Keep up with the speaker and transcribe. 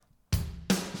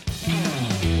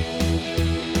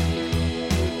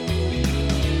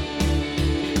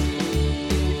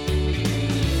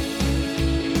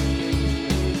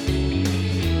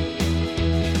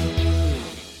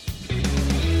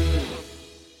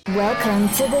Welcome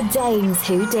to the Dames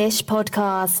Who Dish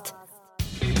podcast.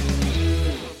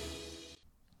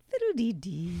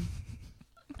 Fiddle-dee-dee.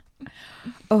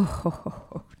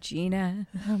 Oh, Gina.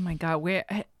 Oh my God.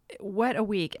 What a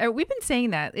week. We've been saying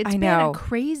that. It's I know. been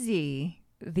crazy.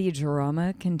 The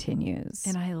drama continues.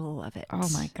 And I love it. Oh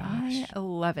my gosh. I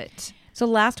love it. So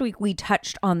last week we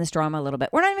touched on this drama a little bit.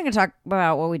 We're not even going to talk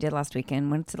about what we did last weekend.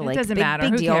 Went to the lake. Doesn't matter.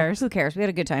 Big Who deal. cares? Who cares? We had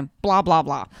a good time. Blah, blah,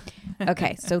 blah.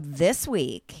 Okay. So this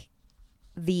week,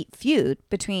 the feud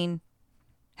between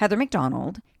Heather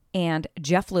McDonald and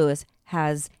Jeff Lewis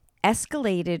has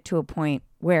escalated to a point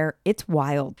where it's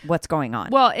wild what's going on.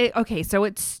 Well, so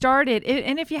it started,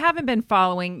 and if you haven't been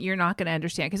following, you're not going to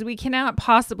understand because we cannot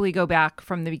possibly go back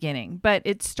from the beginning. But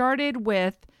it started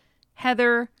with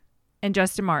Heather and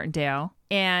Justin Martindale,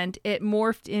 and it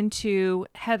morphed into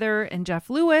Heather and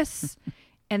Jeff Lewis,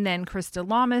 and then Krista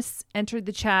Lamas entered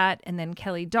the chat, and then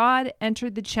Kelly Dodd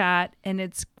entered the chat, and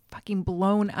it's fucking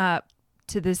blown up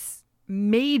to this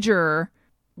major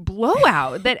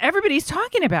blowout that everybody's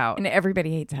talking about. And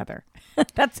everybody hates Heather.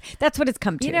 That's what it's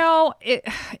come to. You know,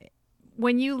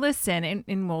 when you listen,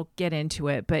 and we'll get into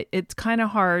it, but it's kind of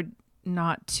hard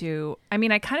not to. I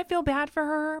mean, I kind of feel bad for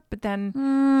her, but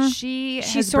then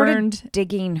she's sort burned. of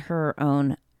digging her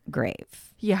own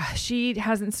grave. Yeah, she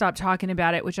hasn't stopped talking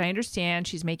about it, which I understand.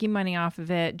 She's making money off of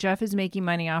it. Jeff is making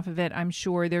money off of it. I'm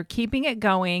sure they're keeping it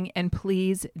going, and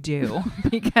please do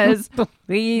because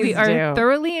we are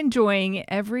thoroughly enjoying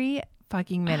every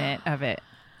fucking minute of it.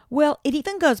 Well, it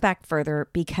even goes back further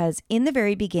because in the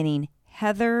very beginning,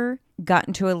 Heather got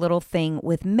into a little thing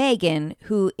with Megan,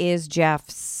 who is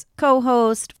Jeff's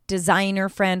co-host, designer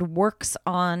friend, works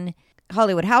on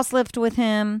Hollywood House Lift with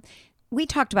him. We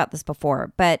talked about this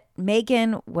before, but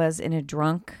Megan was in a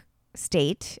drunk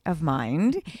state of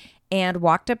mind and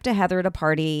walked up to Heather at a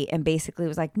party and basically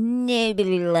was like,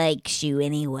 nobody likes you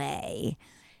anyway.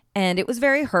 And it was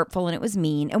very hurtful and it was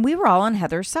mean. And we were all on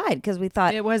Heather's side because we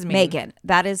thought, it was mean. Megan,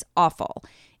 that is awful.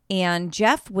 And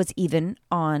Jeff was even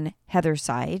on Heather's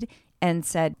side and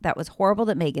said that was horrible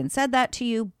that Megan said that to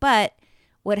you. But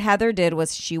what Heather did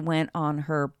was she went on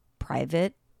her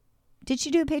private. Did she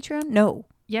do a Patreon? No.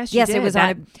 Yes, yes, did. it was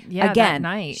again. That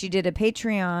night. She did a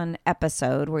Patreon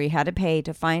episode where you had to pay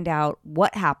to find out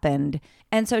what happened.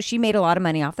 And so she made a lot of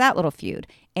money off that little feud.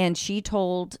 And she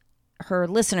told her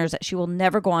listeners that she will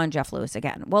never go on Jeff Lewis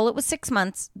again. Well, it was 6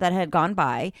 months that had gone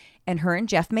by and her and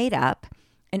Jeff made up.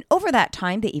 And over that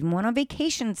time, they even went on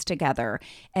vacations together.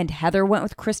 And Heather went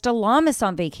with Krista Lamas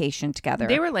on vacation together.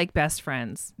 They were like best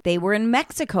friends. They were in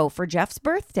Mexico for Jeff's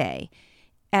birthday.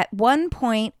 At one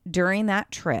point during that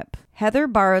trip, Heather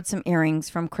borrowed some earrings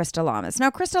from Krista Lamas. Now,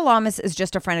 Krista Lamas is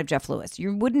just a friend of Jeff Lewis.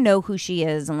 You wouldn't know who she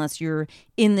is unless you're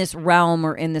in this realm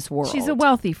or in this world. She's a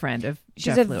wealthy friend of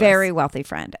Jeff She's a Lewis. very wealthy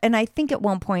friend. And I think at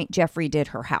one point, Jeffrey did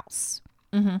her house.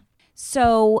 Mm-hmm.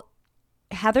 So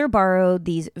Heather borrowed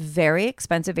these very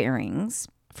expensive earrings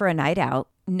for a night out,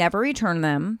 never returned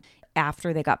them.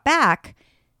 After they got back,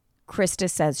 Krista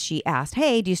says she asked,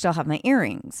 hey, do you still have my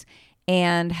earrings?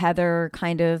 And Heather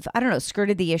kind of, I don't know,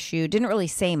 skirted the issue, didn't really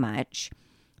say much.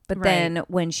 But Right. then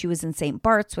when she was in St.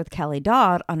 Bart's with Kelly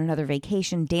Dodd on another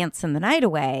vacation, dancing the night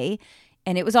away,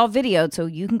 and it was all videoed, so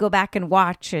you can go back and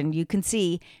watch and you can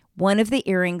see one of the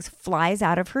earrings flies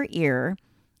out of her ear.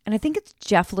 And I think it's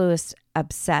Jeff Lewis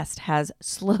Obsessed has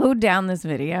slowed down this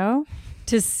video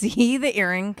to see the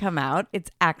earring come out. It's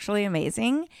actually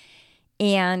amazing.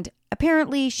 And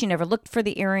apparently she never looked for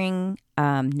the earring,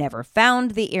 never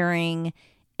found the earring,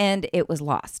 and it was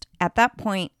lost. At that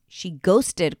point, she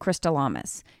ghosted Krista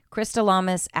Lamas. Krista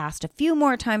Lamas asked a few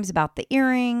more times about the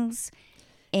earrings,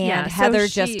 and so Heather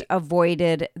just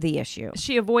avoided the issue.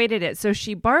 She avoided it. So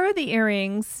she borrowed the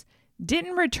earrings,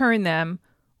 didn't return them,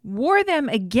 wore them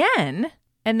again,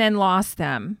 and then lost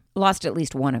them. Lost at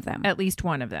least one of them. At least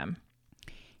one of them.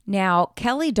 Now,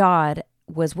 Kelly Dodd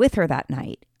was with her that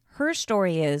night. Her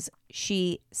story is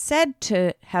she said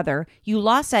to Heather, you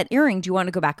lost that earring. Do you want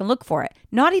to go back and look for it?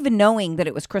 Not even knowing that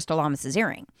it was Krista Lamas's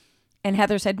earring. And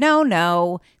Heather said,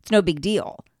 no, it's no big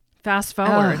deal. Fast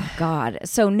forward. Oh, God.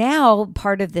 So now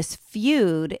part of this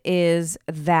feud is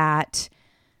that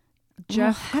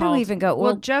Jeff how do we even go?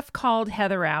 Well, Jeff called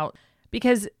Heather out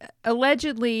because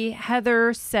allegedly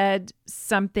Heather said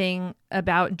something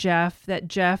about Jeff that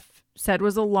Jeff said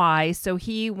was a lie. So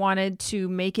he wanted to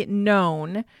make it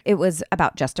known. It was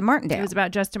about Justin Martindale. It was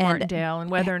about Justin Martindale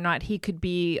and whether or not he could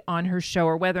be on her show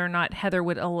or whether or not Heather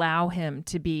would allow him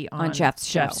to be on Jeff's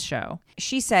show.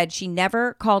 She said she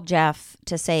never called Jeff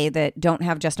to say that don't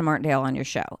have Justin Martindale on your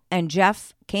show. And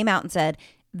Jeff came out and said,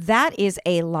 that is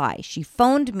a lie. She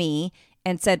phoned me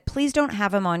and said, please don't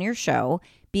have him on your show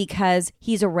because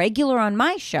he's a regular on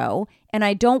my show and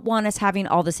I don't want us having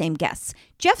all the same guests.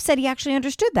 Jeff said he actually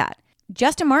understood that.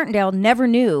 Justin Martindale never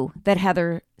knew that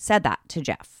Heather said that to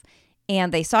Jeff.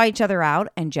 And they saw each other out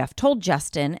and Jeff told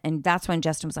Justin. And that's when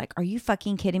Justin was like, are you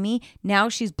fucking kidding me? Now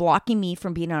she's blocking me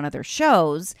from being on other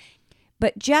shows.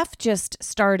 But Jeff just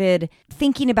started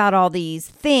thinking about all these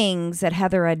things that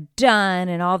Heather had done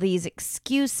and all these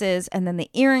excuses. And then the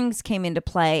earrings came into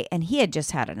play and he had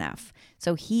just had enough.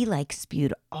 So he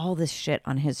spewed all this shit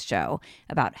on his show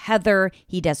about Heather.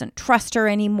 He doesn't trust her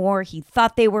anymore. He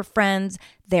thought they were friends.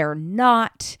 They're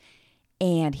not.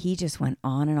 And he just went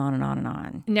on and on and on and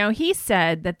on. Now, he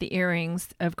said that the earrings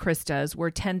of Krista's were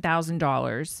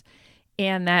 $10,000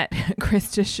 and that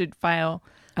Krista should file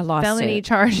a lawsuit. Felony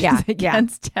charges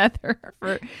against Heather.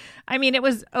 It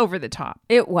was over the top.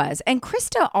 It was. And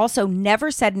Krista also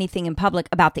never said anything in public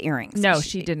about the earrings. No,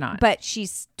 she did not. But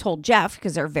she's told Jeff,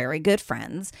 because they're very good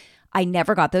friends, I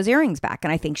never got those earrings back.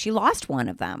 And I think she lost one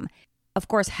of them. Of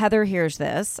course, Heather hears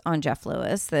this on Jeff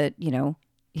Lewis that,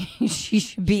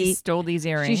 she stole these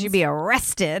earrings. She should be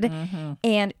arrested. Mm-hmm.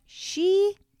 And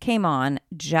she came on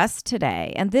just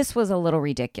today. And this was a little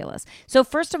ridiculous. So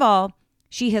first of all,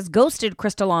 she has ghosted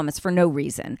Krista Lamas for no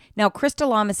reason. Now, Krista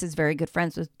Lamas is very good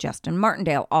friends with Justin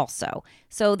Martindale also.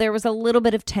 So there was a little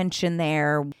bit of tension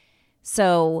there.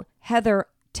 So Heather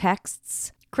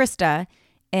texts Krista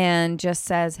and just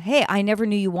says, hey, I never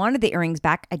knew you wanted the earrings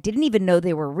back. I didn't even know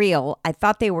they were real. I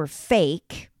thought they were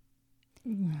fake.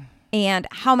 And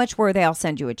how much were they? I'll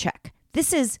send you a check.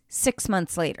 This is 6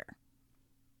 months later.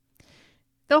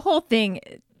 The whole thing,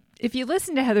 if you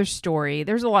listen to Heather's story,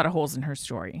 there's a lot of holes in her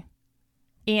story.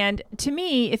 And to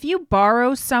me, if you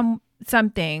borrow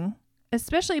something,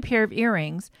 especially a pair of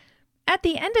earrings, at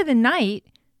the end of the night,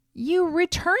 you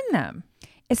return them.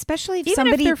 Especially if even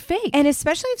if they're fake. And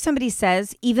especially if somebody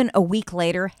says, even a week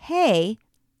later, hey,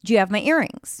 do you have my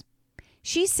earrings?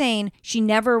 She's saying she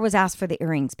never was asked for the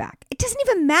earrings back. It doesn't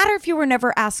even matter if you were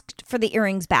never asked for the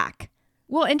earrings back.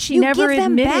 Well, and she never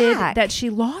admitted that she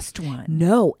lost one.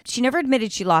 No, she never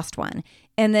admitted she lost one.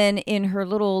 And then in her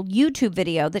little YouTube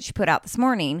video that she put out this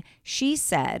morning, she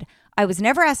said, I was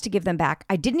never asked to give them back.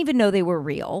 I didn't even know they were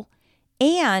real.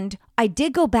 And I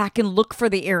did go back and look for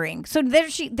the earring. So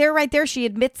there right there, she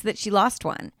admits that she lost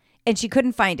one and she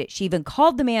couldn't find it. She even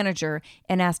called the manager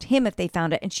and asked him if they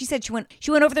found it. And she said she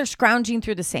went over there scrounging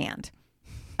through the sand.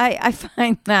 I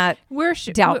find that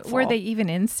doubtful. Were they even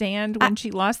in sand when she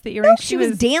lost the earrings? No, she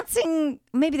was dancing.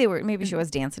 Maybe she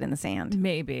was dancing in the sand.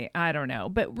 Maybe. I don't know.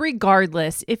 But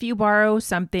regardless, if you borrow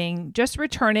something, just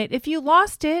return it. If you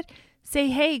lost it, say,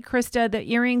 hey, Krista,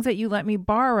 the earrings that you let me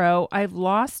borrow, I've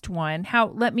lost one.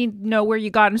 Let me know where you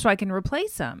got them so I can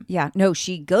replace them. Yeah. No,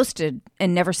 she ghosted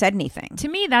and never said anything. To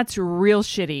me, that's real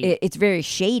shitty. It's very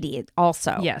shady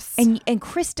also. Yes. And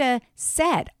Krista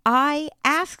said, I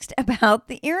asked about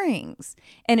the earrings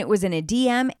and it was in a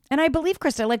DM. And I believe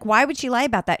Krista, why would she lie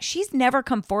about that? She's never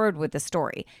come forward with the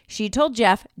story. She told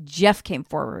Jeff came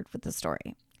forward with the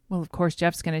story. Well, of course,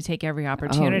 Jeff's going to take every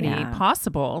opportunity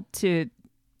possible to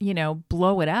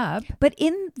blow it up. But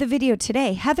in the video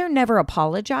today, Heather never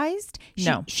apologized.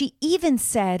 No. She even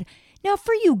said, now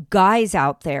for you guys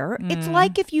out there, it's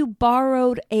like if you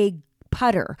borrowed a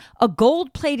putter, a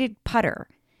gold-plated putter,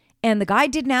 and the guy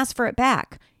didn't ask for it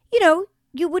back.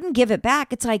 You wouldn't give it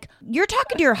back. It's like you're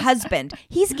talking to your husband.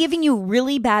 He's giving you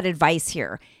really bad advice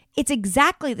here. It's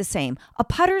exactly the same. A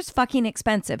putter's fucking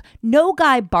expensive. No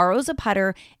guy borrows a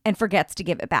putter and forgets to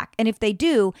give it back. And if they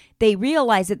do, they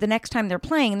realize it the next time they're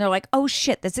playing and they're like, oh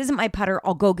shit, this isn't my putter.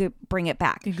 I'll go bring it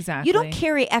back. Exactly. You don't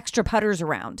carry extra putters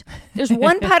around. There's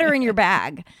one putter in your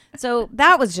bag. So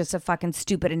that was just a fucking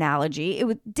stupid analogy.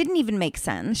 It didn't even make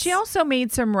sense. She also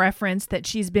made some reference that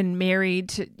she's been married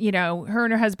to, her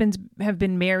and her husband have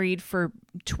been married for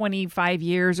 25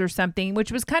 years or something,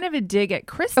 which was kind of a dig at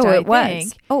Krista. Oh, it I think.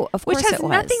 was. Oh, of course it was. Which has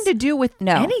nothing to do with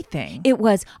anything. It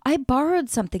was, I borrowed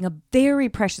something, a very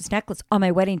precious necklace on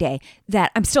my wedding day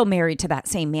that I'm still married to that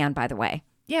same man, by the way.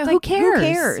 Yeah, who cares? Who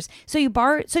cares? So you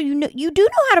do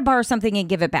know how to borrow something and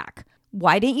give it back.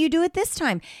 Why didn't you do it this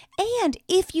time? And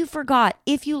if you forgot,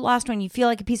 if you lost one, you feel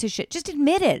like a piece of shit, just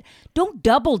admit it. Don't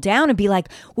double down and be like,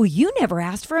 well, you never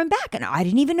asked for them back. And I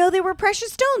didn't even know they were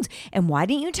precious stones. And why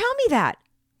didn't you tell me that?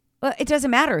 Well, it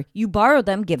doesn't matter. You borrowed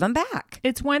them, give them back.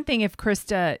 It's one thing if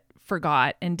Krista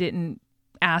forgot and didn't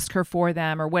ask her for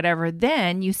them or whatever.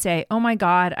 Then you say, oh my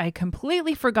God, I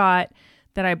completely forgot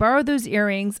that I borrowed those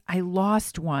earrings. I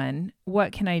lost one.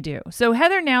 What can I do? So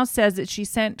Heather now says that she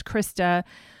sent Krista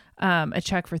a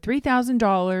check for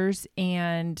 $3,000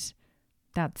 and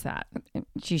That's that.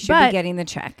 She should But be getting the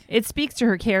check. It speaks to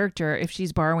her character if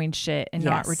she's borrowing shit and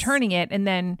not Yes. returning it and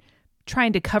then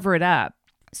trying to cover it up.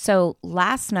 So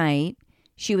last night,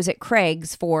 she was at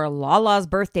Craig's for Lala's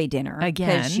birthday dinner.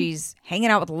 Again. Because she's hanging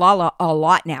out with Lala a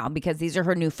lot now because these are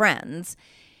her new friends.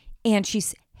 And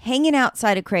she's hanging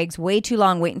outside of Craig's way too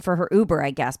long waiting for her Uber,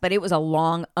 I guess. But it was a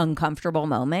long, uncomfortable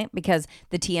moment because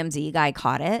the TMZ guy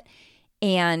caught it.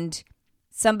 And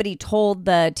somebody told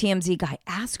the TMZ guy,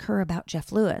 ask her about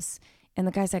Jeff Lewis. And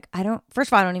the guy's like, first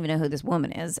of all, I don't even know who this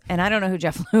woman is. And I don't know who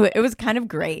Jeff Lewis. It was kind of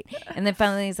great. And then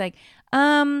finally he's like,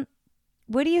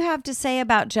 what do you have to say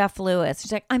about Jeff Lewis?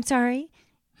 She's like, I'm sorry.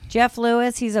 Jeff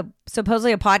Lewis, he's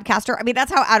supposedly a podcaster. I mean,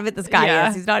 that's how out of it this guy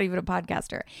is. He's not even a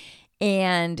podcaster.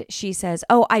 And she says,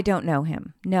 oh, I don't know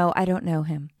him. No, I don't know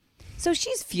him. So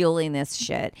she's fueling this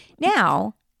shit.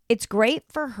 Now, it's great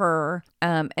for her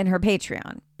and her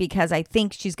Patreon because I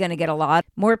think she's going to get a lot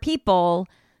more people,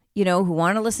 who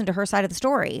want to listen to her side of the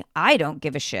story. I don't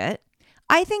give a shit.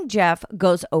 I think Jeff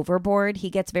goes overboard. He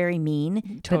gets very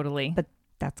mean. Totally. But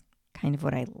that's kind of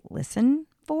what I listen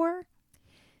for.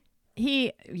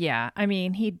 He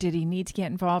did he need to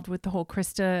get involved with the whole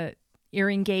Krista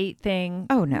earring gate thing?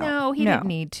 Oh, no. No, he didn't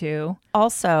need to.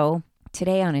 Also,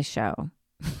 today on his show,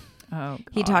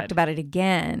 he God. talked about it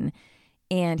again.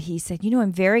 And he said,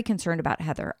 I'm very concerned about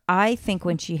Heather. I think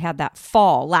when she had that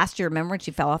fall last year, remember when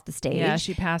she fell off the stage? Yeah,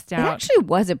 she passed It out. actually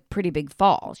was a pretty big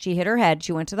fall. She hit her head.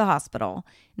 She went to the hospital.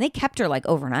 And they kept her like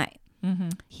overnight. Mm-hmm.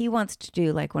 He wants to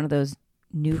do like one of those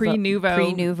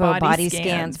Pre-Nuvo body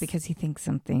scans because he thinks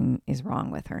something is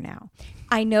wrong with her now.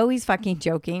 I know he's fucking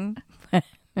joking.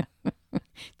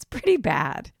 It's pretty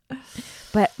bad.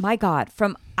 But my God,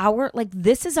 from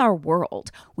this is our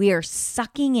world. We are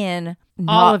sucking in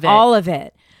all of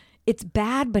it. It's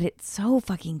bad, but it's so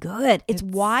fucking good. It's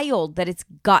wild that it's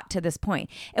got to this point.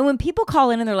 And when people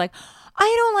call in and they're like,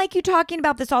 I don't like you talking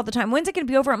about this all the time. When's it going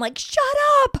to be over? I'm like, shut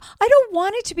up. I don't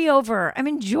want it to be over. I'm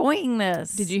enjoying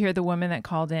this. Did you hear the woman that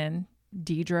called in?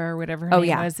 Deidre or whatever her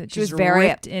name was. That she was just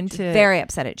very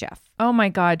upset at Jeff. Oh my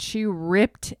God. She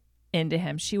ripped into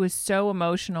him. She was so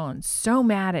emotional and so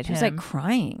mad at him. She was like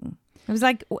crying. I was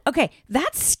like, okay,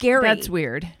 that's scary. That's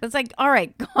weird. It's like, all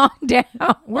right, calm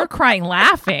down. We're crying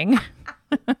laughing.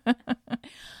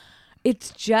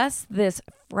 It's just this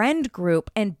friend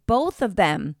group, and both of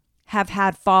them have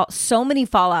had so many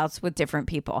fallouts with different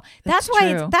people. That's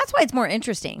why it's more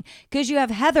interesting because you have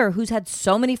Heather who's had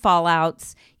so many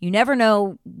fallouts. You never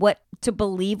know what to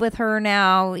believe with her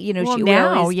now. She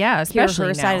especially hear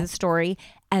her side of the story.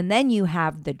 And then you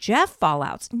have the Jeff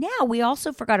fallouts. Now we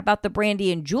also forgot about the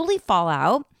Brandy and Julie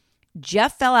fallout.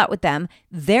 Jeff fell out with them.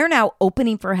 They're now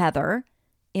opening for Heather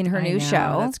in her new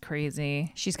show. That's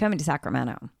crazy. She's coming to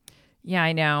Sacramento. Yeah,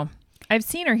 I know. I've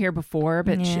seen her here before,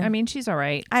 but she's all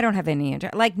right. I don't have any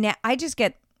interest. Now, I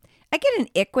get an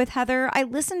ick with Heather. I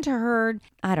listen to her.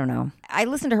 I don't know. I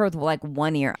listen to her with like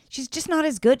one ear. She's just not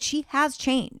as good. She has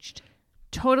changed.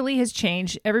 Totally has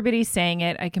changed. Everybody's saying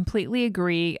it. I completely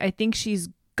agree. I think she's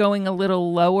going a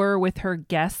little lower with her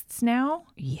guests now.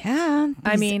 Yeah.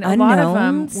 I mean, a lot of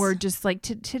them were just like,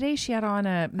 today she had on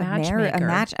a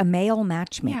matchmaker. A male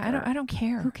matchmaker. Yeah, I don't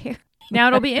care. Who cares? Now,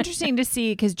 it'll be interesting to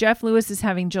see because Jeff Lewis is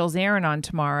having Jill Zarin on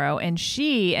tomorrow, and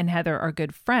she and Heather are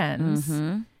good friends.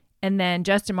 Mm-hmm. And then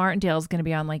Justin Martindale is going to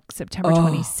be on like September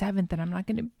 27th, and I'm not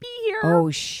going to be here.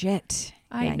 Oh, shit.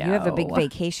 I know. You have a big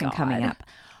vacation coming up.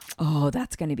 Oh,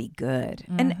 that's going to be good.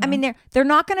 Mm-hmm. And I mean, they're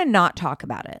not going to not talk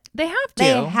about it. They have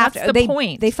to. That's the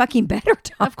point. They fucking better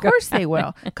talk. Of course they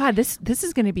will. God, this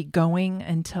is going to be going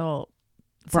until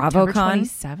BravoCon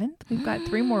 27th. We've got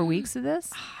 3 more weeks of this.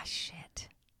 Ah, shit.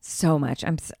 So much.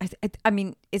 I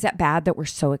mean, is that bad that we're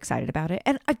so excited about it?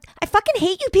 And I fucking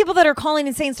hate you people that are calling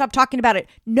and saying stop talking about it.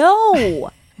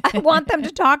 No. I want them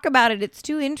to talk about it. It's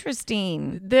too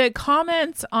interesting. The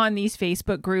comments on these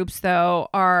Facebook groups, though,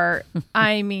 are,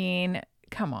 I mean,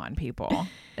 come on, people.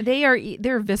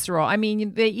 They're visceral. I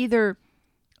mean, they either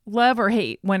love or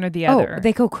hate one or the other. Oh,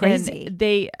 they go crazy. And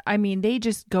they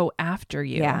just go after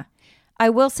you. Yeah. I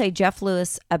will say Jeff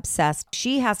Lewis obsessed.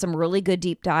 She has some really good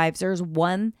deep dives. There's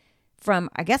one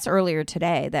from, I guess, earlier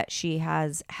today that she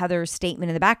has Heather's statement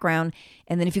in the background.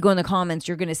 And then if you go in the comments,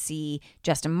 you're going to see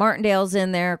Justin Martindale's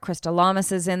in there. Krista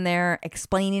Lamas is in there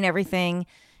explaining everything.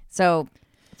 So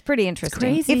it's pretty interesting.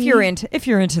 It's crazy. If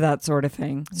you're into that sort of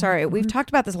thing. Sorry, we've talked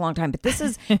about this a long time, but this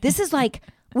is like,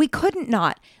 we couldn't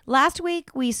not. Last week,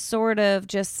 we sort of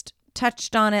just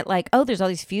touched on it like, oh, there's all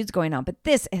these feuds going on, but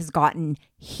this has gotten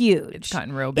huge. It's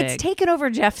gotten real big. It's taken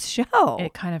over Jeff's show.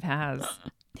 It kind of has.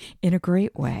 In a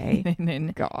great way. in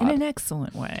an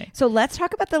excellent way. So let's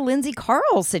talk about the Lindsay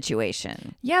Carl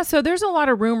situation. Yeah, so there's a lot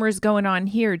of rumors going on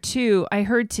here too. I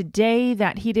heard today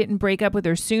that he didn't break up with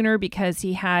her sooner because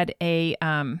he had a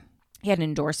He had an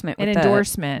endorsement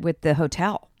with the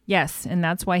hotel. Yes, and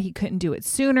that's why he couldn't do it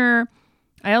sooner.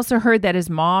 I also heard that his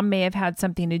mom may have had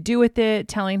something to do with it,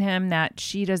 telling him that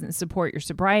she doesn't support your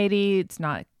sobriety. It's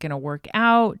not going to work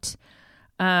out.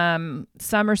 Some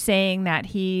are saying that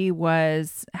he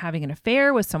was having an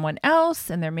affair with someone else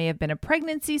and there may have been a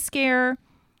pregnancy scare.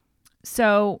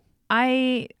 So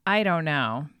I don't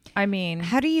know. I mean,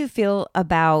 how do you feel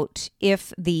about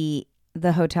if the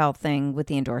hotel thing with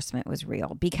the endorsement was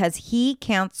real? Because he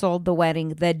canceled the wedding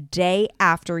the day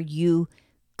after you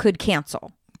could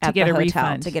cancel at the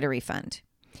hotel to get a refund.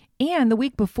 And the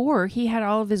week before, he had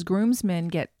all of his groomsmen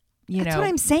get, That's what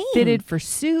I'm saying. Fitted for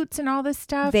suits and all this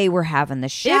stuff. They were having the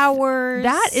showers.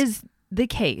 If that is the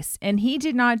case, and he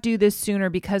did not do this sooner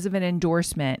because of an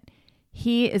endorsement,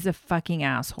 he is a fucking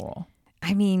asshole.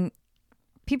 I mean,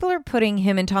 people are putting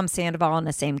him and Tom Sandoval in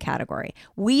the same category.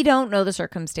 We don't know the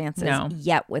circumstances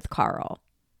yet with Carl.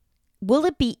 Will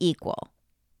it be equal?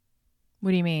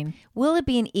 What do you mean? Will it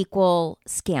be an equal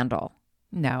scandal?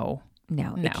 No,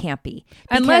 it can't be.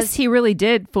 Unless he really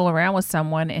did fool around with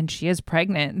someone and she is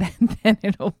pregnant, then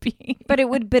it'll be. But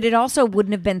it also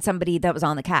wouldn't have been somebody that was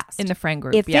on the cast. In the friend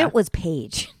group. If it was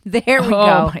Paige. There we go.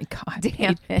 Oh my God.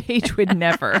 Damn Paige would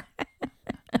never.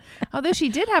 Although she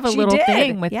did have a little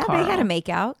thing with Carl. Yeah, they had a make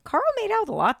out. Carl made out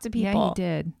with lots of people. Yeah, he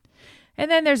did. And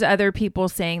then there's other people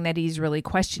saying that he's really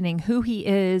questioning who he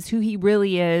is, who he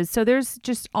really is. So there's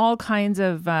just all kinds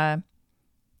of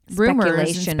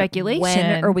rumors and speculation.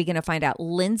 When are we going to find out?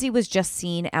 Lindsay was just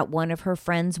seen at one of her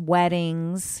friends'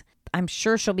 weddings. I'm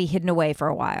sure she'll be hidden away for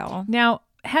a while. Now,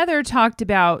 Heather talked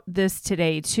about this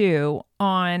today too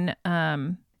on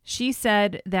she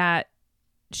said that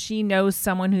she knows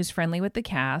someone who's friendly with the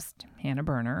cast, Hannah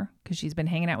Berner, because she's been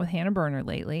hanging out with Hannah Berner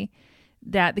lately,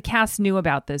 that the cast knew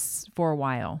about this for a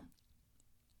while.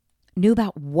 Knew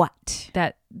about what?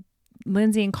 That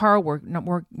Lindsay and Carl were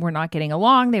not getting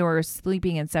along. They were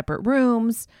sleeping in separate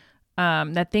rooms.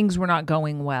 That things were not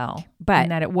going well,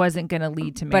 and that it wasn't going to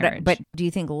lead to marriage. But do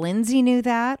you think Lindsay knew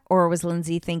that, or was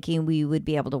Lindsay thinking we would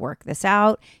be able to work this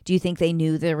out? Do you think they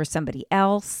knew there was somebody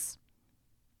else?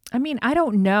 I mean, I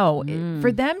don't know.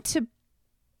 For them to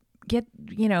get,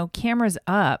 cameras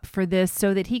up for this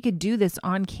so that he could do this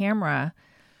on camera,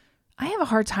 I have a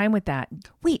hard time with that.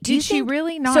 Wait, did she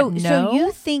really not know? So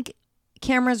you think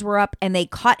cameras were up and they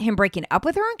caught him breaking up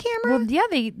with her on camera? Well, yeah,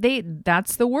 they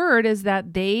that's the word, is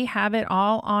that they have it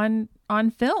all on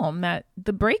film, that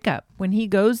the breakup, when he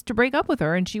goes to break up with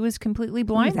her and she was completely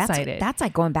blindsided. That's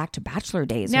like going back to Bachelor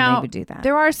days now, when they would do that.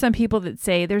 There are some people that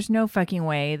say there's no fucking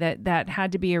way that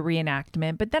had to be a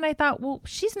reenactment. But then I thought, well,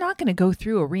 she's not going to go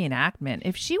through a reenactment.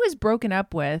 If she was broken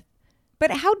up with. But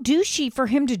how douchey for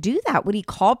him to do that? Would he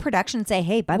call production and say,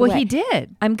 hey, by the way. Well, he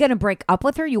did. I'm going to break up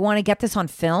with her. You want to get this on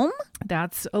film?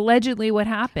 That's allegedly what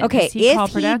happened. Okay,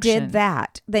 if he did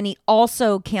that, then he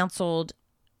also canceled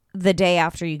the day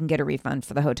after you can get a refund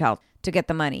for the hotel to get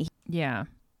the money. Yeah.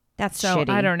 That's so shitty.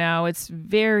 I don't know. It's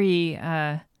very,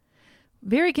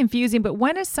 very confusing. But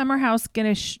when is Summer House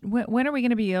going to, when are we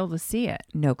going to be able to see it?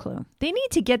 No clue. They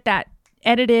need to get that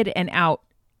edited and out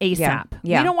ASAP.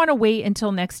 Yeah. We don't want to wait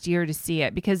until next year to see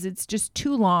it because it's just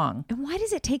too long. And why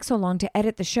does it take so long to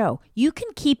edit the show? You can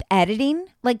keep editing.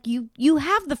 Like you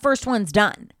have the first ones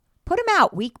done. Put them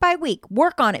out week by week.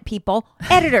 Work on it, people.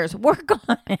 Editors, work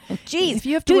on it. Jeez, if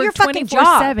you have to do work your fucking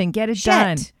job. 24/7, get it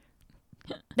done.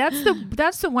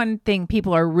 That's the one thing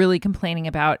people are really complaining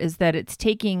about, is that it's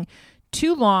taking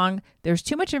too long. There's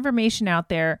too much information out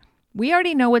there. We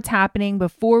already know what's happening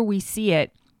before we see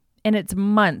it, and it's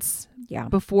months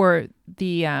before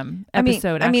the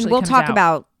episode. I mean, we'll talk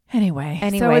about. Anyway,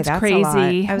 so it's that's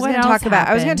crazy. I was going to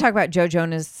talk about Joe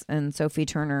Jonas and Sophie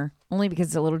Turner, only because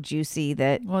it's a little juicy.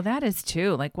 Well, that is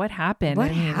too. Like, what happened?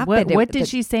 What happened? What did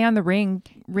she say on the ring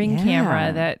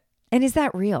camera that? And is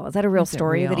that real? Is that a real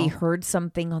story that he heard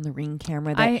something on the Ring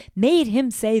camera that made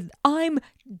him say, "I'm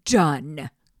done"?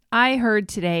 I heard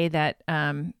today that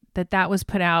that was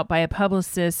put out by a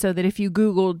publicist so that if you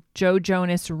Google Joe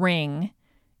Jonas ring,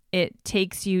 it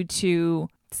takes you to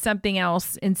something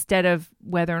else instead of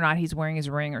whether or not he's wearing his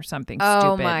ring or something stupid.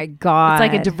 Oh my God.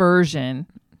 It's like a diversion.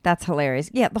 That's hilarious.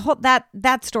 Yeah, the whole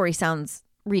that story sounds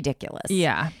ridiculous.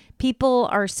 Yeah. People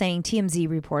are saying, TMZ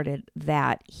reported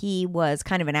that he was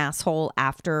kind of an asshole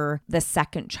after the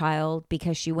second child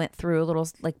because she went through a little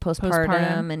like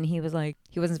postpartum and he was like,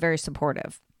 he wasn't very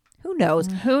supportive. Who knows?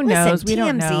 Who knows? We TMZ,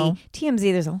 don't know.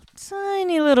 TMZ, there's a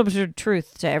tiny little bit of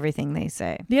truth to everything they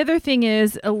say. The other thing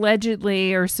is,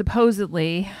 allegedly or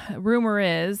supposedly, rumor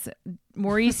is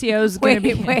Mauricio's going to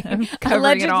be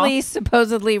Allegedly,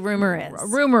 supposedly, rumor is.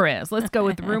 Rumor is. Let's go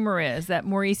with rumor is that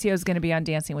Mauricio is going to be on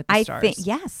Dancing with the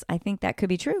Stars. I think that could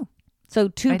be true. So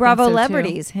two Bravo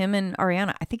celebrities, him and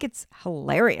Ariana. I think it's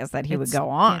hilarious that he would go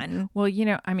on. Yeah.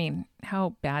 Well, I mean,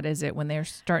 how bad is it when they're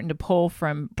starting to pull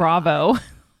from Bravo?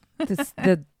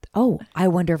 I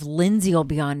wonder if Lindsay will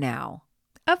be on now.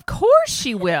 Of course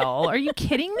she will. Are you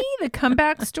kidding me? The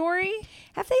comeback story?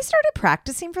 Have they started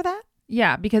practicing for that?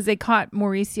 Yeah, because they caught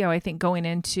Mauricio, I think, going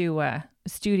into a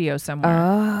studio somewhere.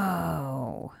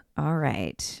 Oh, all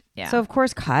right. Yeah. So, of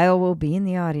course, Kyle will be in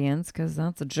the audience because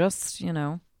that's just,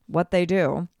 what they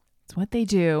do. It's what they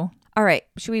do. All right.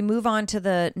 Should we move on to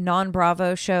the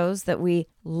non-Bravo shows that we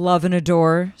love and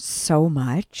adore so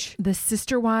much? The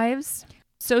Sister Wives.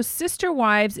 So Sister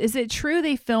Wives, is it true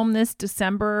they filmed this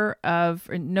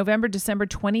November, December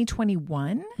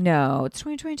 2021? No, it's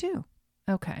 2022.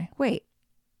 Okay. Wait.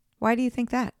 Why do you think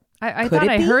that? I thought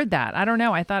I heard that. I don't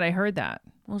know. I thought I heard that.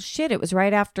 Well, shit. It was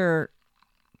right after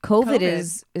COVID.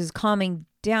 is calming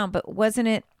down, but was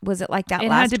it like that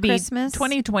last had to be Christmas?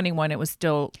 2021. It was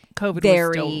still, COVID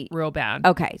was still real bad.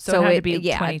 Okay. So it had to be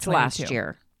it's last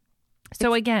year.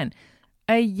 So again,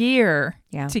 a year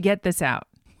to get this out.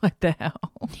 What the hell?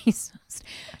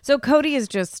 So Cody is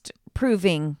just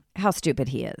proving how stupid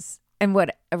he is and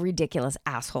what a ridiculous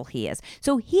asshole he is.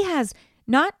 So he has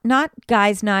not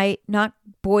guys' night, not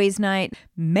boys' night,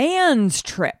 man's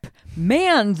trip,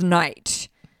 man's night.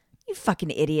 You fucking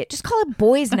idiot. Just call it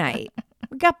boys' night.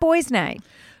 We got boys' night.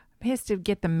 He has to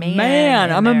get the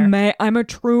man. I'm a man. I'm a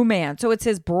true man. So it's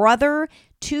his brother,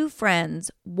 two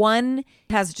friends. One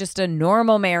has just a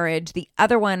normal marriage. The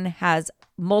other one has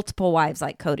multiple wives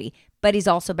like Cody, but he's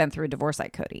also been through a divorce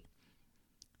like Cody.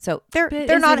 So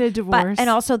they're not a divorce, and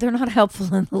also they're not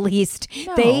helpful in the least.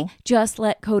 No. They just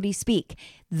let Cody speak.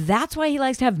 That's why he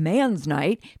likes to have man's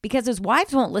night, because his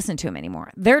wives won't listen to him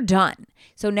anymore. They're done.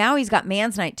 So now he's got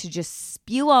man's night to just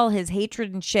spew all his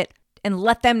hatred and shit and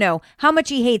let them know how much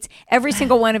he hates every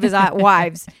single one of his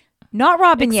wives. Not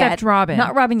Robin yet. Except Robin.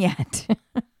 Not Robin yet.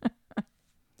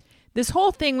 This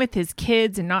whole thing with his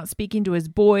kids and not speaking to his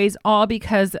boys, all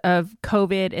because of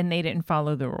COVID, and they didn't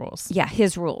follow the rules. Yeah,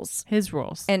 his rules.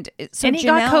 And so he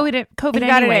got COVID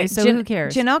anyway, so who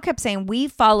cares? Janelle kept saying, we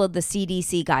followed the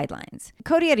CDC guidelines.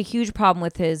 Cody had a huge problem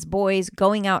with his boys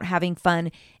going out having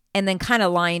fun and then kind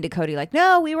of lying to Cody like,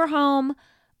 no, we were home.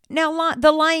 Now,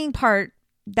 the lying part,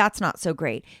 that's not so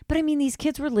great. But I mean, these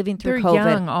kids were living through COVID.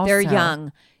 Young also. They're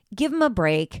young. Give them a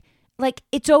break. Like,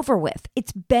 it's over with.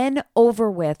 It's been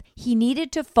over with. He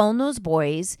needed to phone those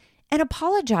boys and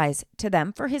apologize to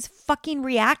them for his fucking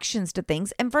reactions to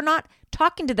things and for not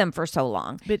talking to them for so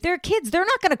long. But they're kids. They're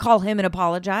not going to call him and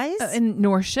apologize. And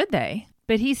nor should they.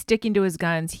 But he's sticking to his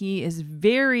guns. He is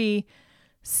very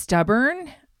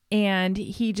stubborn, and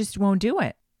he just won't do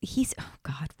it. Oh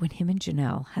God, when him and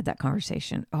Janelle had that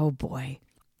conversation, oh boy.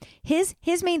 His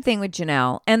main thing with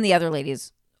Janelle and the other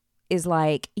ladies is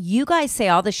like, you guys say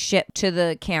all the shit to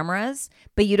the cameras,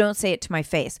 but you don't say it to my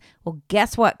face. Well,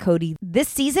 guess what, Cody? This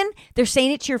season, they're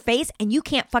saying it to your face and you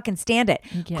can't fucking stand it.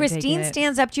 Christine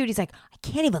stands up to you and he's like, I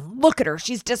can't even look at her.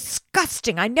 She's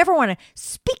disgusting. I never want to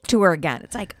speak to her again.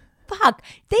 It's like, fuck,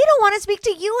 they don't want to speak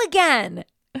to you again.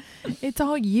 It's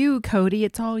all you, Cody.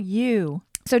 It's all you.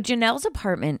 So Janelle's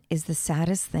apartment is the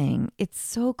saddest thing. It's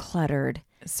so cluttered.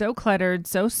 So cluttered,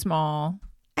 so small.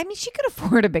 I mean, she could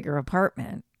afford a bigger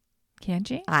apartment. Can't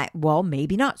she? Well,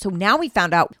 maybe not. So now we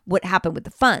found out what happened with the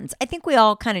funds. I think we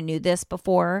all kind of knew this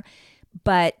before,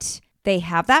 but they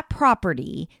have that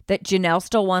property that Janelle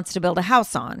still wants to build a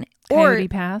house on. Coyote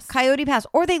Pass.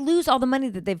 Or they lose all the money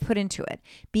that they've put into it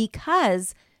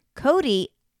because Cody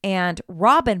and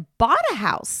Robin bought a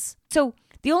house. So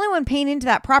the only one paying into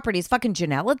that property is fucking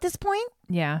Janelle at this point.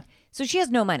 Yeah. So she has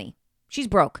no money. She's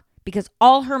broke because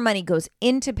all her money goes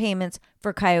into payments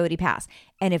for Coyote Pass.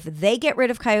 And if they get rid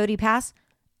of Coyote Pass,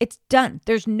 it's done.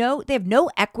 They have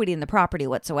no equity in the property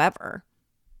whatsoever.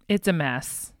 It's a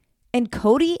mess. And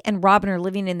Cody and Robin are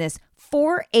living in this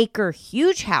 4-acre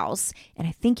huge house. And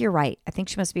I think you're right. I think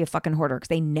she must be a fucking hoarder because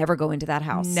they never go into that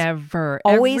house. Never.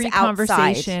 Always Every outside.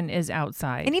 Conversation is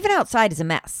outside. And even outside is a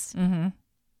mess. Mm-hmm.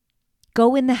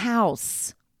 Go in the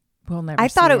house. We'll never I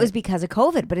thought see it was because of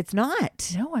COVID, but it's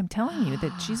not. No, I'm telling you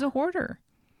that she's a hoarder.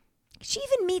 She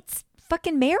even meets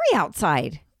fucking Mary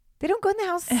outside. They don't go in the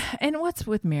house. And what's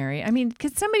with Mary? I mean,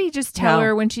 could somebody just tell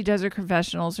her when she does her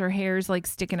confessionals, her hair's like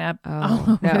sticking up all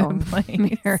over the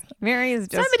place? Mary is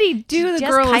just... Somebody do the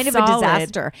girl kind of a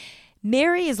disaster.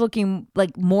 Mary is looking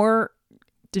like more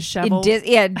Disheveled.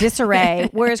 disarray,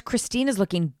 whereas Christine is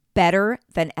looking better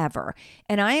than ever.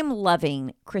 And I am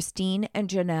loving Christine and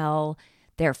Janelle,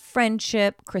 their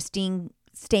friendship, Christine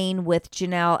staying with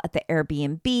Janelle at the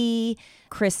Airbnb,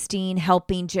 Christine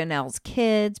helping Janelle's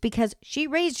kids because she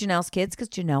raised Janelle's kids because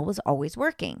Janelle was always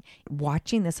working.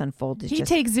 Watching this unfold is He just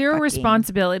takes zero fucking-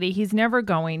 responsibility. He's never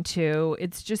going to.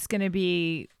 It's just going to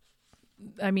be,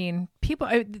 I mean, people,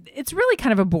 it's really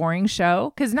kind of a boring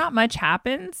show because not much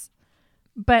happens.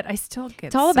 But I still get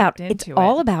It's all about into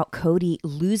Cody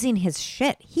losing his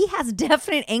shit. He has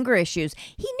definite anger issues.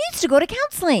 He needs to go to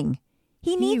counseling.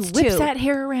 He needs whips to. that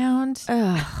hair around.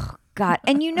 Oh God!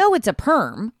 And you know it's a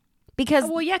perm because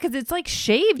Well, yeah, because it's like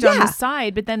shaved on the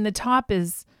side, but then the top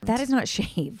is that is not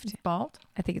shaved. bald.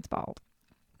 I think it's bald.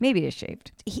 Maybe it's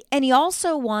shaved. And he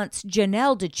also wants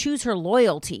Janelle to choose her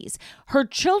loyalties, her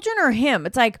children or him.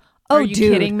 It's like, oh, Are you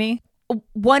dude, kidding me?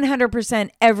 100%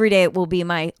 every day it will be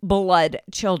my blood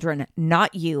children,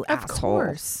 not you, asshole.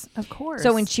 Of course.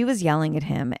 So when she was yelling at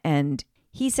him and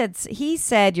he said,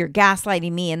 you're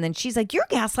gaslighting me. And then she's like, you're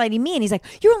gaslighting me. And he's like,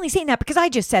 you're only saying that because I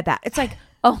just said that. It's like,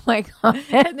 oh my God.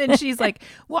 And then she's like,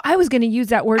 well, I was going to use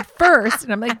that word first.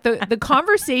 And I'm like, the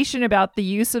conversation about the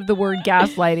use of the word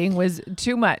gaslighting was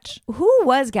too much. Who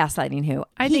was gaslighting who?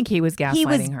 I think he was gaslighting He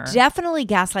was her. definitely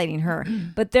gaslighting her.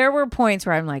 But there were points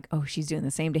where I'm like, oh, she's doing the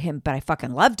same to him. But I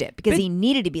fucking loved it because he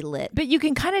needed to be lit. But you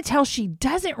can kind of tell she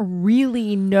doesn't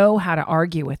really know how to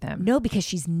argue with him. No, because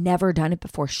she's never done it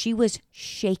before. She was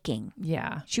shaking.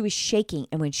 Yeah. She was shaking.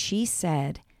 And when she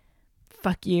said,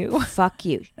 Fuck you. fuck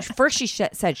you. First she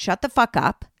said, shut the fuck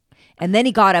up. And then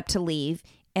he got up to leave.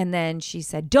 And then she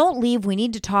said, don't leave. We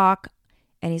need to talk.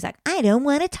 And he's like, I don't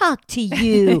want to talk to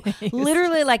you.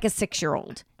 Literally like a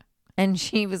 6-year-old. And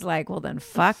she was like, well, then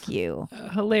fuck you.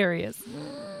 Hilarious.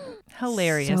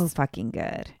 Hilarious. So fucking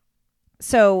good.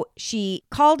 So she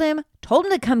called him, told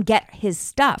him to come get his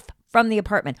stuff from the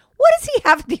apartment. What does he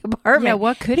have at the apartment? Yeah,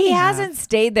 what could he have? hasn't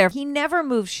stayed there. He never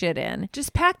moved shit in.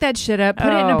 Just pack that shit up,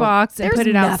 put it in a box, and There's put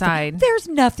it nothing. outside. There's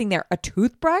nothing there. A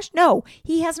toothbrush? No.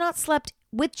 He has not slept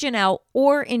with Janelle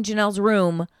or in Janelle's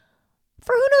room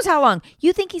for who knows how long.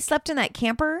 You think he slept in that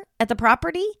camper at the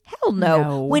property? Hell no.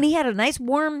 No. When he had a nice,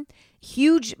 warm,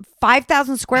 huge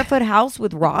 5,000 square foot house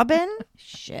with Robin?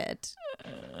 Shit.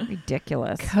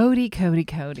 Ridiculous. Cody.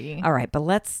 All right, but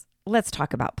let's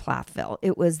talk about Plathville.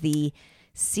 It was the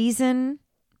season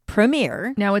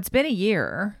premiere. Now, it's been a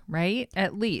year, right?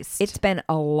 At least. It's been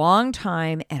a long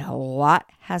time and a lot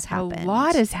has happened. A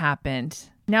lot has happened.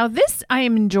 Now, this I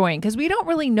am enjoying because we don't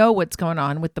really know what's going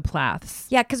on with the Plaths.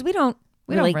 Yeah, because we don't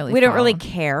really follow.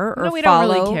 care or No, we don't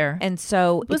really follow, care. and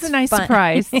so It was it's a nice fun.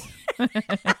 surprise.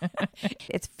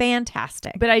 It's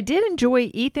fantastic. But I did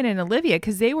enjoy Ethan and Olivia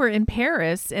because they were in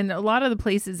Paris and a lot of the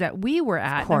places that we were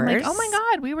at. Of And I'm like, course. oh my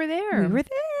God, we were there. we were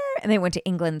there, and they went to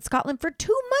England and Scotland for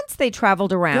 2 months. They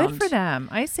traveled around. Good for them.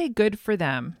 I say good for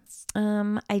them.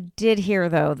 I did hear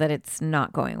though that it's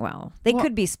not going well. They Well-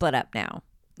 could be split up now.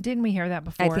 Didn't we hear that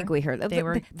before? I think we heard that.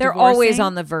 They're They're always divorcing?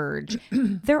 on the verge.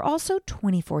 They're also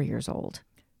 24 years old.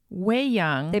 Way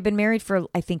young. They've been married for,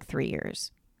 I think, 3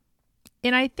 years.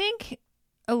 And I think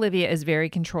Olivia is very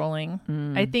controlling.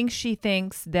 I think she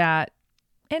thinks that,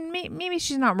 and maybe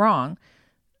she's not wrong,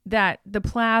 that the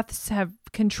Plaths have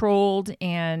controlled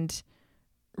and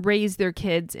raised their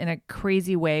kids in a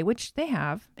crazy way, which they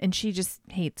have. And she just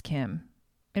hates Kim.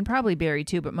 And probably Barry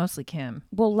too, but mostly Kim.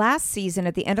 Well, at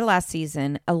the end of last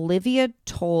season, Olivia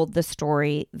told the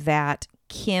story that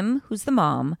Kim, who's the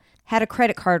mom, had a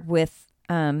credit card with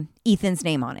Ethan's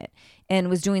name on it and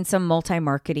was doing some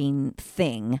multi-marketing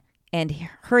thing. And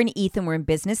her and Ethan were in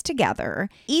business together.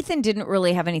 Ethan didn't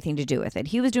really have anything to do with it.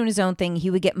 He was doing his own thing. He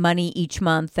would get money each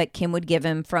month that Kim would give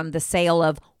him from the sale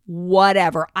of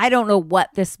whatever. I don't know what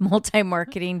this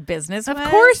multi-marketing business was. Of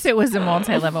course it was a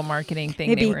multi-level marketing thing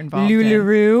Maybe they were involved in.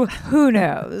 LuLaRoe. Who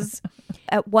knows?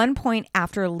 At one point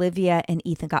after Olivia and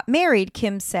Ethan got married,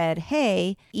 Kim said,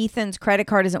 hey, Ethan's credit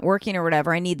card isn't working or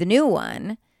whatever. I need the new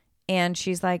one. And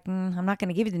she's like, I'm not going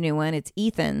to give you the new one. It's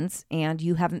Ethan's, and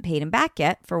you haven't paid him back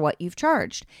yet for what you've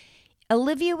charged.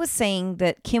 Olivia was saying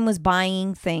that Kim was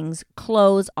buying things,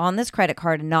 clothes on this credit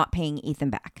card and not paying Ethan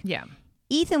back. Yeah.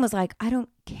 Ethan was like, I don't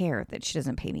care that she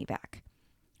doesn't pay me back.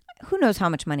 Who knows how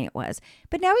much money it was.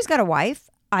 But now he's got a wife.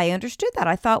 I understood that.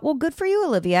 I thought, well, good for you,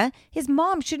 Olivia. His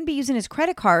mom shouldn't be using his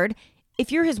credit card if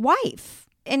you're his wife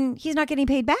and he's not getting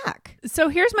paid back. So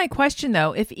here's my question,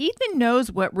 though. If Ethan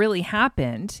knows what really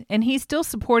happened and he's still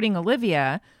supporting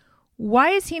Olivia,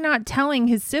 why is he not telling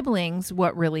his siblings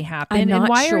what really happened? I'm not and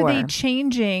why sure. are they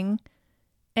changing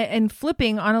and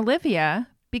flipping on Olivia?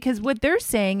 Because what they're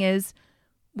saying is,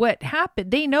 what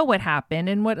happened. They know what happened,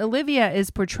 and what Olivia is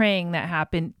portraying that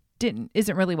happened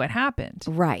isn't really what happened.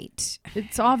 Right.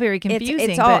 It's all very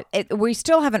confusing. We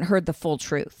still haven't heard the full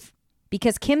truth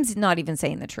because Kim's not even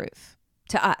saying the truth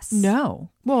to us.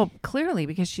 No. Well, clearly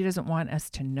because she doesn't want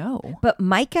us to know. But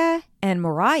Micah and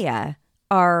Mariah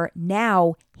are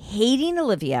now hating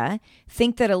Olivia,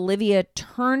 think that Olivia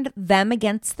turned them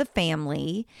against the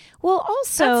family. Well,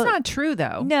 also... That's not true,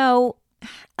 though. No.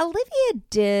 Olivia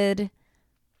did...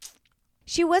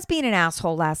 She was being an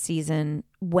asshole last season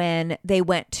when they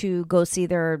went to go see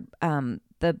their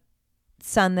the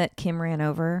son that Kim ran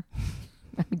over.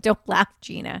 Don't laugh,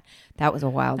 Gina. That was a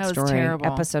wild story. Terrible.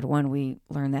 Episode 1, we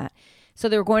learned that. So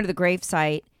they were going to the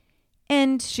gravesite,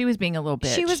 and she was being a little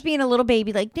bitch. She was being a little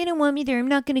baby, like, they don't want me there. I'm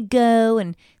not going to go.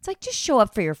 And it's like, just show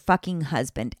up for your fucking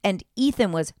husband. And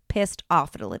Ethan was pissed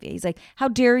off at Olivia. He's like, how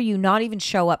dare you not even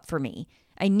show up for me?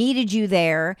 I needed you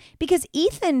there. Because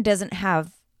Ethan doesn't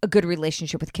have a good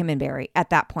relationship with Kim and Barry at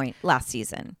that point last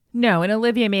season. No, and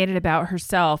Olivia made it about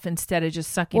herself instead of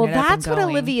just sucking it up and going. Well, that's what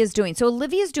Olivia's doing. So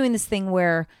Olivia's doing this thing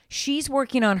where she's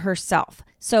working on herself.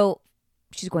 So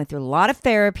she's going through a lot of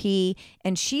therapy,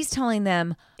 and she's telling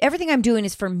them, everything I'm doing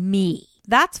is for me.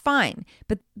 That's fine.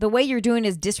 But the way you're doing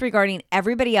is disregarding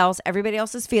everybody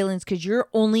else's feelings, because you're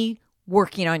only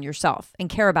working on yourself and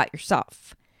care about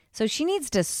yourself. So she needs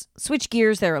to switch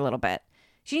gears there a little bit.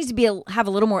 She needs to have a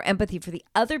little more empathy for the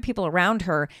other people around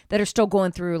her that are still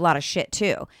going through a lot of shit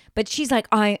too. But she's like,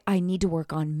 I need to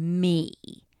work on me.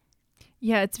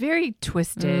 Yeah, it's very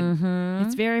twisted. Mm-hmm.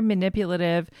 It's very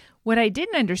manipulative. What I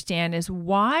didn't understand is,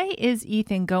 why is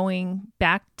Ethan going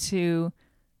back to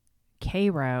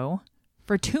Cairo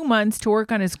for 2 months to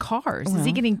work on his cars? Is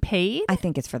he getting paid? I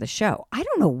think it's for the show. I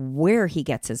don't know where he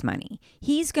gets his money.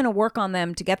 He's going to work on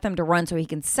them to get them to run so he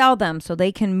can sell them so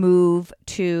they can move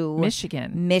to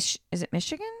Michigan. Is it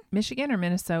Michigan? Michigan or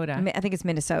Minnesota? I think it's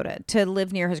Minnesota, to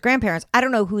live near his grandparents. I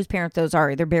don't know whose parents those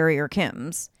are, either Barry or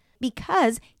Kim's,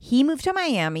 because he moved to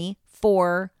Miami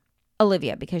for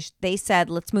Olivia, because they said,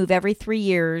 let's move every 3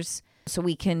 years so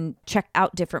we can check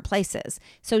out different places.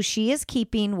 So she is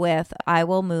keeping with, I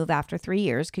will move after 3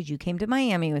 years because you came to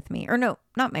Miami with me. Or no,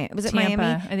 not Miami. Was it Tampa.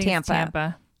 Miami? I think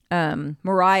Tampa. It's Tampa.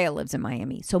 Mariah lives in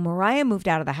Miami. So Mariah moved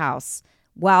out of the house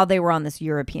while they were on this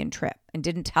European trip and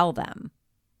didn't tell them.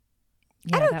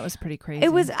 Yeah, that was pretty crazy.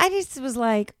 I just was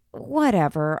like,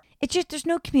 whatever. It's just, there's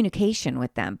no communication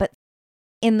with them. But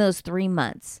in those 3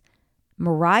 months,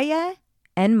 Mariah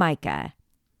and Micah,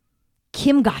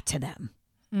 Kim got to them.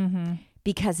 Mm-hmm.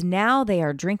 Because now they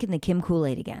are drinking the Kim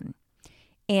Kool-Aid again.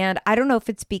 And I don't know if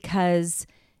it's because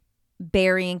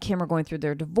Barry and Kim are going through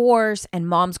their divorce and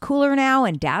mom's cooler now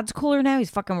and dad's cooler now. He's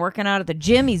fucking working out at the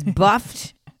gym. He's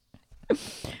buffed.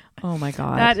 Oh my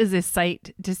God. That is a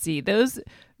sight to see. Those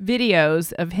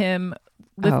videos of him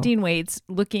lifting weights,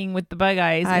 looking with the bug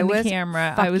eyes in the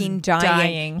camera. I was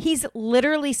dying. He's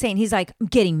literally saying, he's like, I'm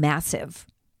getting massive.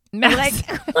 Like,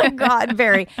 oh my God,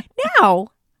 Barry. Now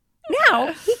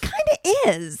he kind of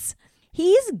is.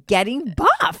 He's getting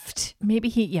buffed. Maybe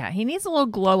he needs a little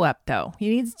glow up though. He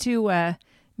needs to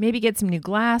maybe get some new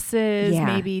glasses,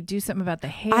 maybe do something about the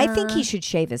hair. I think he should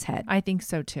shave his head. I think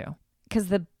so too. Because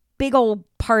the big old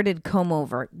parted comb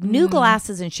over, new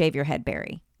glasses and shave your head,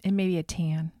 Barry. And maybe a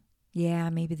tan. Yeah,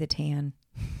 maybe the tan.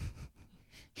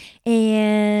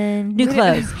 And new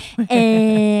clothes.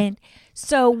 And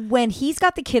so when he's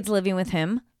got the kids living with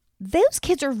him, those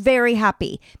kids are very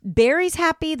happy. Barry's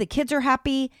happy. The kids are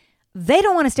happy. They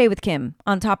don't want to stay with Kim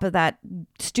on top of that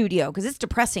studio because it's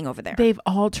depressing over there. They've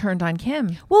all turned on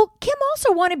Kim. Well, Kim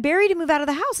also wanted Barry to move out of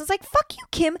the house. It's like, fuck you,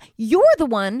 Kim. You're the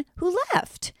one who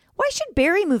left. Why should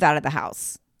Barry move out of the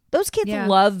house? Those kids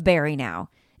love Barry now.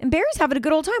 And Barry's having a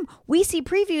good old time. We see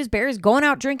previews. Barry's going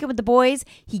out drinking with the boys.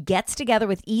 He gets together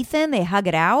with Ethan. They hug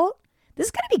it out. This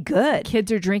is going to be good.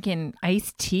 Kids are drinking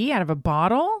iced tea out of a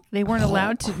bottle. They weren't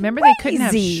allowed to. Remember, they couldn't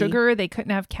have sugar. They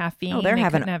couldn't have caffeine. Oh, they're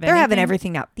having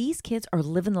everything now. These kids are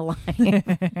living the life.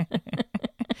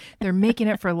 They're making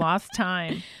it for lost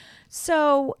time.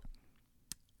 So,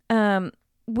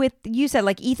 with you said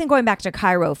like Ethan going back to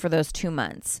Cairo for those 2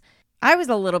 months, I was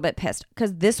a little bit pissed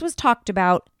because this was talked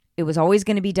about. It was always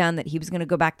going to be done that he was going to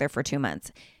go back there for 2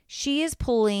 months. She is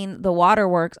pulling the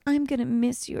waterworks. I'm going to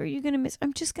miss you. Are you going to miss?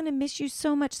 I'm just going to miss you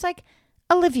so much. It's like,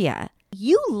 Olivia,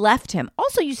 you left him.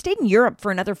 Also, you stayed in Europe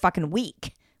for another fucking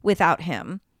week without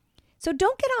him. So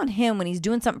don't get on him when he's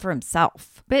doing something for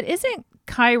himself. But isn't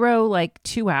Cairo like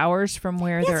 2 hours from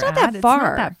where they're it's not at? That far.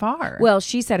 It's not that far. Well,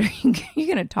 she said, are you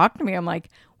going to talk to me? I'm like,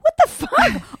 what the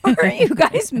fuck? Are you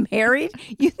guys married?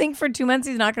 You think for 2 months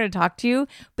he's not going to talk to you?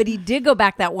 But he did go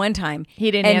back that one time.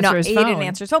 He didn't answer his phone. He didn't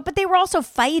answer his phone. But they were also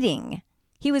fighting.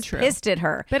 He was True. pissed at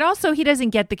her. But also, he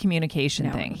doesn't get the communication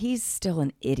No, thing. he's still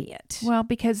an idiot. Well,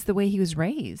 because the way he was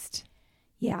raised.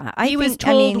 Yeah. He was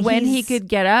told when he he's- could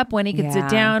get up, when he could Yeah. sit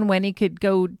down, when he could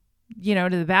go, to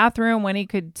the bathroom, when he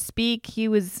could speak. He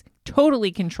was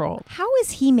totally controlled. How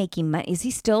is he making money? Is he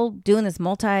still doing this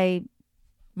Multi-level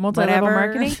whatever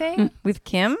marketing thing? with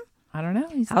Kim? I don't know.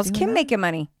 He's How's doing Kim that. making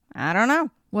money? I don't know.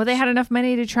 Well, they had enough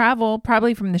money to travel,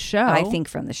 probably from the show. I think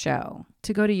from the show.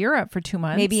 to go to Europe for 2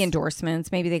 months. Maybe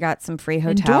endorsements. Maybe they got some free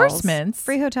hotels. Endorsements?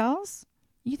 Free hotels?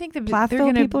 You think that Plathville they're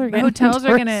gonna, people are gonna hotels are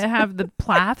going to endorse. have the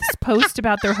Plaths post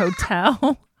about their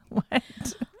hotel? What?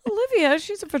 Olivia,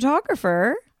 she's a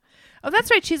photographer. Oh, that's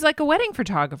right. She's like a wedding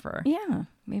photographer. Yeah.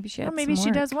 Maybe she had Well, maybe some she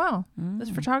work. does well. Those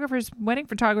photographers, wedding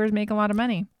photographers, make a lot of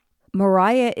money.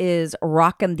 Mariah is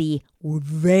rocking the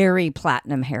very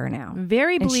platinum hair now.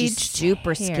 Very And bleached, she's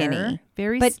super hair, skinny.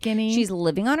 very But skinny. she's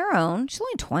living on her own. She's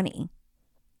only 20.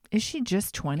 Is she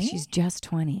just 20? She's just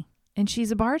 20. And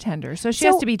she's a bartender, so she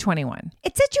So- has to be 21.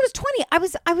 It said she was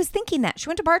 20. I was thinking that. She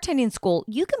went to bartending school.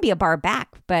 You can be a bar back,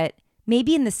 but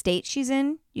maybe in the state she's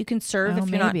in, you can serve Oh, if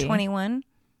you're not maybe. 21.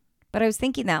 But I was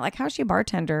thinking that, like, how's she a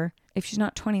bartender if she's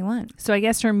not 21? So I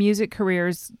guess her music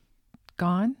career's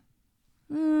gone.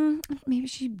 Maybe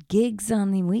she gigs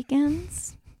on the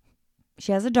weekends.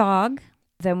 She has a dog.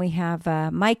 Then we have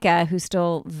Micah, who's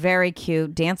still very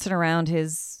cute, dancing around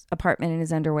his apartment in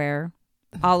his underwear,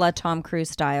 a la Tom Cruise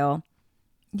style.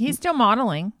 He's still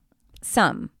modeling.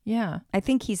 Some. Yeah. I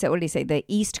think he said, what did he say? The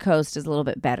East Coast is a little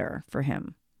bit better for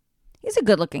him. He's a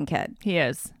good looking kid. He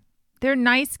is. They're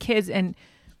nice kids, and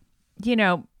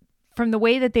from the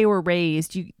way that they were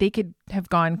raised, they could have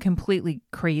gone completely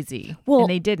crazy. Well, and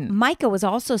they didn't. Micah was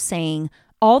also saying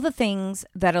all the things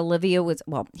that Olivia was,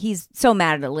 well, he's so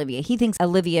mad at Olivia. He thinks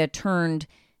Olivia turned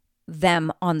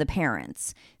them on the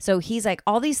parents. So he's like,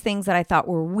 all these things that I thought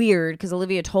were weird because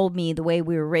Olivia told me the way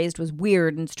we were raised was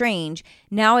weird and strange.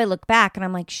 Now I look back and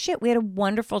I'm like, shit, we had a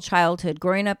wonderful childhood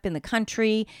growing up in the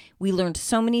country. We learned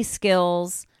so many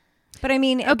skills. But I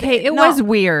mean, Okay, it no, was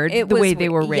weird it the was way they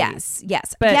were weird. raised.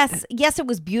 Yes. But- Yes, it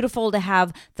was beautiful to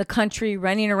have the country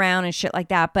running around and shit like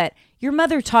that. But your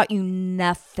mother taught you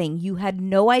nothing. You had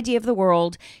no idea of the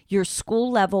world. Your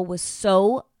school level was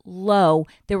so low.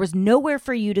 There was nowhere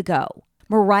for you to go.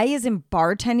 Mariah's in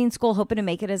bartending school, hoping to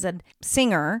make it as a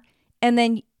singer. And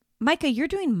then, Micah, you're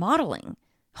doing modeling,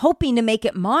 hoping to make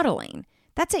it modeling.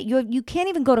 That's it. You can't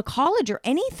even go to college or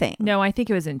anything. No, I think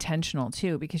it was intentional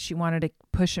too, because she wanted to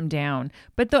push him down.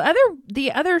 But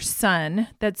the other son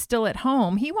that's still at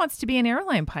home, he wants to be an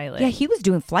airline pilot. Yeah, he was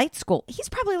doing flight school. He's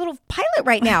probably a little pilot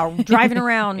right now, driving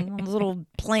around on little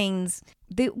planes.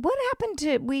 What happened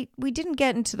to we didn't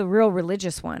get into the real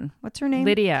religious one. What's her name?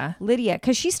 Lydia. Lydia,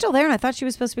 because she's still there, and I thought she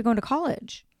was supposed to be going to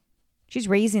college. She's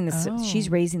raising the she's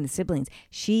raising the siblings.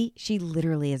 She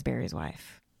literally is Barry's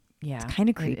wife. Yeah. It's kind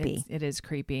of creepy. It is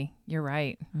creepy. You're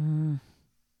right.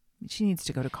 She needs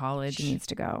to go to college. She needs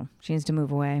to go. She needs to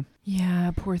move away.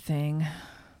 Yeah, poor thing.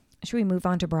 Should we move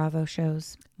on to Bravo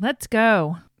shows? Let's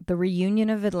go. The Reunion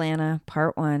of Atlanta,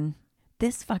 Part 1.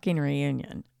 This fucking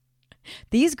reunion.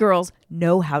 These girls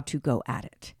know how to go at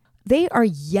it. They are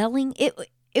yelling. It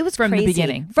was From the crazy.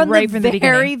 beginning. From Right the from the very,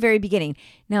 beginning. very beginning.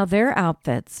 Now, their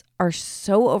outfits are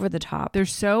so over the top. They're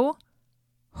so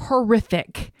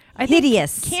horrific. I think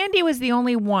Hideous. Candy was the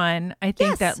only one I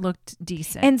think Yes. that looked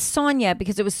decent. And Sonia,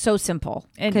 because it was so simple,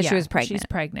 And because she yeah, was pregnant. She's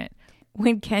pregnant.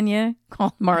 When Kenya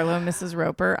called Marlo Mrs.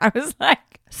 Roper, I was like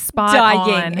Spot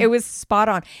dying. on. It was spot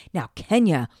on. Now,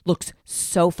 Kenya looks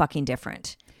so fucking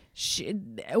different.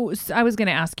 I was going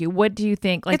to ask you, what do you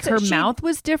think? Like her mouth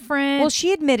was different. Well,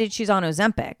 she admitted she's on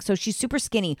Ozempic, so she's super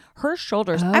skinny. Her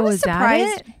shoulders, Oh, I was is that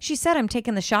surprised. it? She said, I'm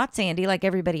taking the shots, Andy, like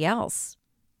everybody else.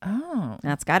 oh,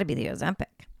 That's got to be the Ozempic.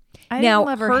 I Now, didn't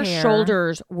love her hair.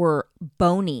 shoulders were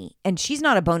bony, and she's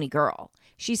not a bony girl.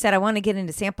 She said, I want to get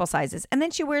into sample sizes. And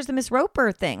then she wears the Miss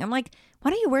Roper thing. I'm like,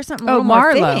 why don't you wear something a little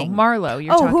more fitting? Marlo.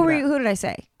 You're Oh, talking who were about. you? Who did I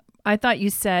say? I thought you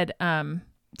said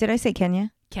Did I say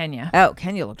Kenya? Kenya. Oh,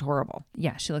 Kenya looked horrible.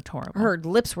 Yeah, she looked horrible. Her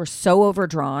lips were so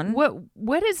overdrawn.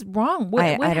 What is wrong? What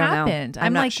I don't know. happened?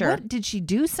 I'm not like, sure. What, did she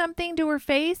do something to her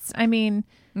face? I mean,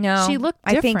 No. she looked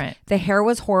I different. think the hair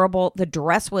was horrible. The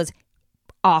dress was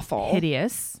awful.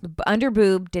 Hideous. The under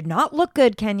boob did not look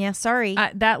good, Kenya. Sorry.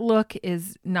 That look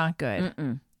is not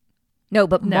good. No,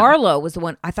 but No. Marlo was the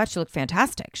one. I thought she looked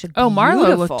fantastic. She looked Marlo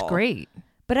beautiful. looked great,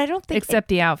 But I don't think except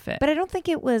the outfit. but I don't think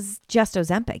it was just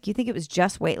Ozempic. You think it was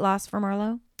just weight loss for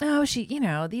Marlo? Oh,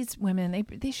 these women,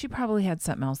 she probably had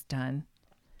something else done.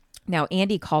 Now,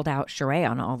 Andy called out Sheree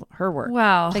on all her work.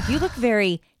 Well, Like, you look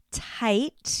very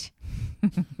tight.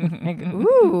 Like,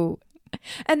 ooh.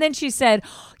 And then she said,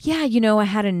 yeah, I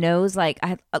had a nose, I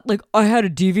had a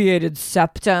deviated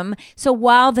septum. So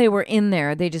while they were in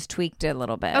there, they just tweaked it a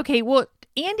little bit. Okay, well,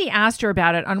 Andy asked her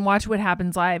about it on Watch What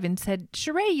Happens Live and said,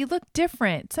 Sheree, you look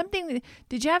different.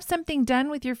 Did you have something done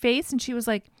with your face? And she was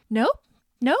like, nope,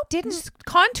 Didn't. just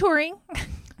contouring.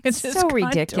 It's just so contouring.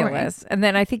 ridiculous. And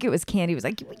then I think it was Candy was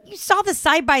like, you saw the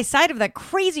side by side of that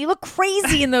crazy. You look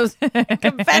crazy in those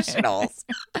confessionals.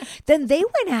 Then they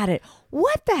went at it.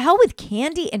 What the hell with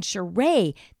Candy and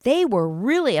Sheree? They were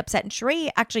really upset. And Sheree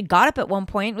actually got up at one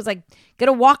point and was like,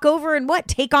 gonna walk over and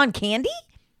take on Candy?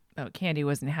 Oh, Candy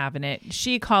wasn't having it.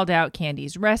 She called out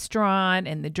Candy's restaurant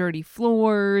and the dirty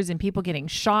floors and people getting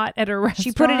shot at her restaurant.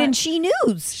 She put it in She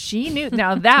News. She knew.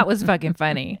 Now that was fucking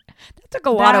funny. That took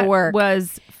a lot of work.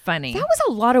 Was funny. That was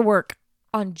a lot of work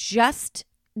on just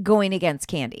going against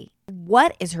Candy.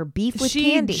 What is her beef with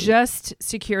Candy? She just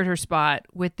secured her spot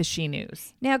with the She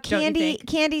News. Now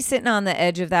Candy's sitting on the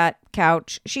edge of that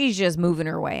couch. She's just moving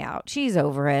her way out. She's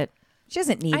over it. She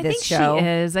doesn't need this show.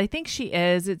 I think she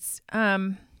is. It's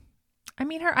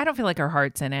I don't feel like her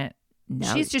heart's in it.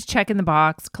 No. She's just checking the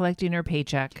box, collecting her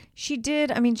paycheck. She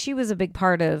did. She was a big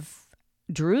part of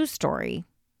Drew's story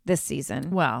this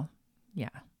season. Well, yeah.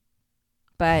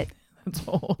 But that's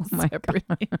a whole separate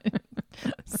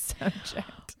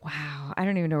subject. Wow. I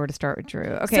don't even know where to start with Drew.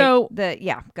 Okay. So,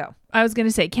 go. I was going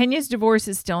to say, Kenya's divorce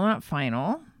is still not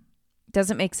final.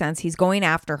 Doesn't make sense. He's going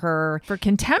after her for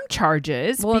contempt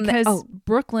charges because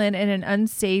Brooklyn in an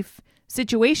unsafe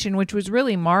situation, which was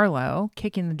really Marlo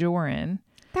kicking the door in.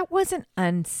 That wasn't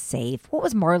unsafe. What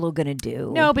was Marlo going to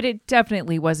do? No, but it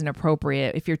definitely wasn't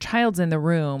appropriate if your child's in the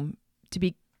room to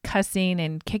be cussing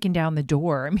and kicking down the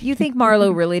door. You think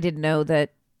Marlo really didn't know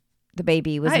that the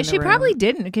baby was in the room? She probably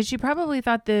didn't, because she probably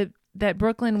thought that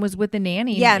Brooklyn was with the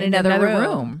nanny in another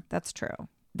room. That's true.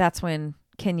 That's when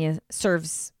Kenya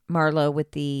serves Marlo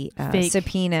with the fake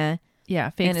subpoena.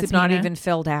 Yeah, fake and subpoena. It's not even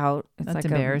filled out. It's That's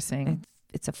embarrassing.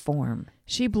 It's a form.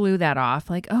 She blew that off.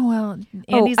 Like,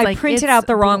 Andy's I printed out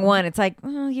the wrong one. It's like,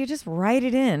 you just write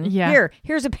it in. Yeah.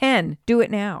 Here's a pen. Do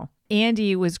it now.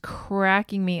 Andy was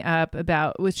cracking me up with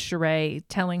Sheree,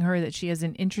 telling her that she has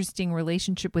an interesting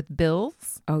relationship with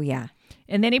bills. Oh, yeah.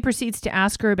 And then he proceeds to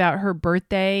ask her about her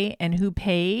birthday and who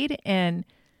paid. And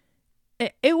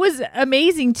it was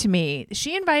amazing to me.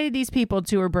 She invited these people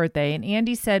to her birthday, and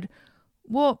Andy said,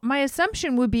 well, my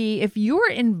assumption would be if you're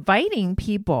inviting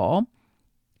people,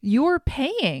 you're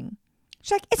paying.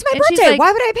 She's like, it's my birthday. Like,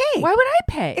 why would I pay? Why would I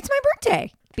pay? It's my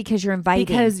birthday. Because you're inviting.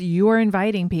 Because you're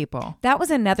inviting people. That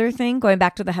was another thing, going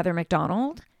back to the Heather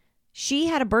McDonald. She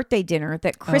had a birthday dinner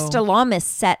that Krista Lamas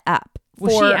set up.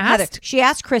 Well, she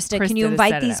asked Krista, can you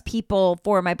invite these people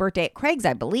for my birthday at Craig's,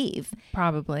 I believe.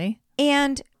 Probably.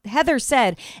 And Heather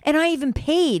said, and I even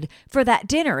paid for that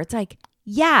dinner. It's like,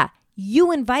 yeah,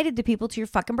 you invited the people to your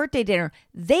fucking birthday dinner.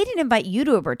 They didn't invite you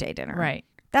to a birthday dinner. Right.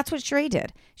 That's what Sheree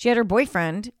did. She had her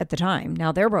boyfriend at the time.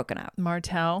 Now they're broken up.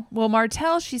 Martell. Well,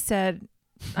 Martell, she said,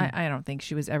 I don't think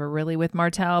she was ever really with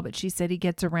Martell, but she said he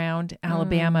gets around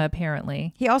Alabama,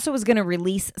 apparently. He also was going to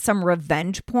release some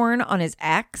revenge porn on his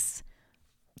ex.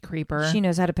 Creeper. She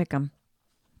knows how to pick him.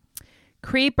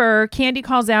 Creeper. Candy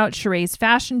calls out Sheree's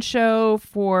fashion show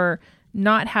for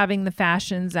not having the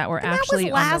fashions that were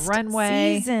actually on the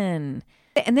runway. Season.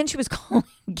 And then she was calling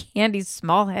Candy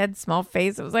small head, small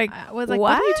face. It was like, what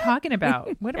are you talking about?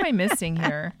 What am I missing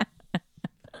here?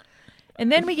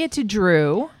 And then we get to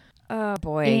Drew. Oh,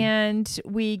 boy. And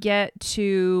we get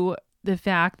to the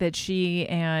fact that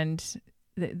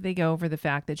they go over the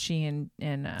fact that she and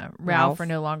Ralph are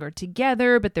no longer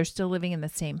together, but they're still living in the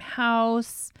same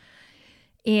house.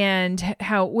 And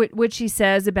what she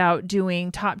says about doing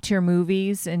top tier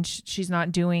movies, and she's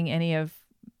not doing any of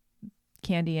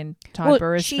Candy and Todd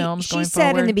Burris films going forward. She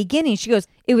said in the beginning, she goes,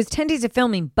 it was 10 days of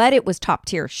filming, but it was top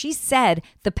tier. She said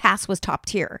the past was top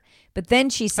tier. But then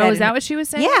she said... Oh, is that what she was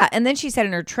saying? Yeah. And then she said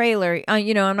in her trailer, I'm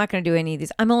not going to do any of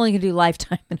these. I'm only going to do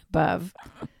Lifetime and above.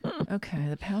 Okay.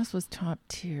 The past was top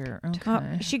tier.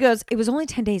 Okay. She goes, it was only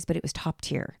 10 days, but it was top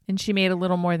tier. And she made a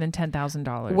little more than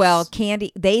 $10,000. Well,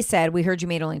 Candy, they said, we heard you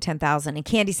made only $10,000. And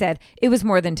Candy said, it was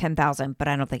more than $10,000, but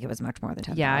I don't think it was much more than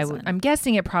 $10,000. Yeah, I'm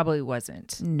guessing it probably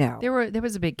wasn't. No. There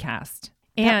was a big cast.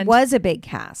 And that was a big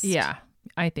cast. Yeah,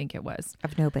 I think it was.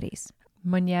 Of nobodies.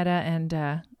 Moneta and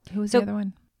who was the other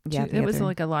one? Yeah, it was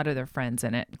like a lot of their friends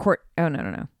in it. Oh,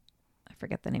 no. I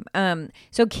forget the name.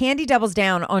 So Candy doubles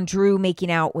down on Drew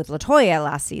making out with LaToya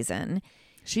last season.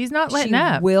 She's not letting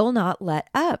up. Will not let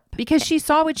up. Because she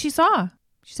saw what she saw.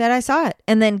 She said, I saw it.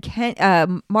 And then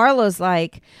Marlo's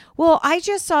like, well, I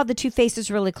just saw the two faces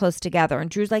really close together.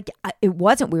 And Drew's like, it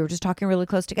wasn't. We were just talking really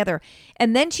close together.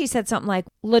 And then she said something like,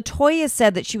 LaToya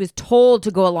said that she was told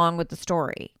to go along with the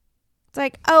story. It's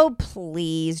like, oh,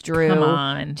 please, Drew. Come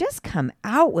on. Just come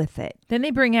out with it. Then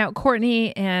they bring out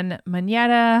Courtney and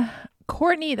Monyetta.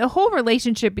 Courtney, the whole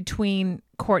relationship between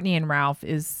Courtney and Ralph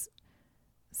is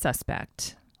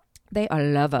suspect. They are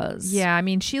lovers. Yeah, I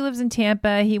mean, she lives in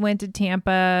Tampa. He went to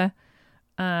Tampa.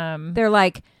 They're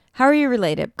like, how are you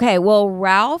related? Okay, well,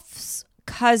 Ralph's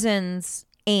cousin's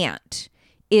aunt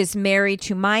is married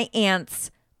to my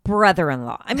aunt's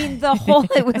brother-in-law. I mean,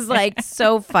 it was like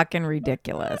so fucking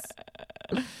ridiculous.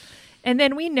 And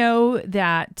then we know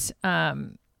that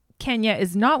Kenya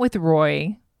is not with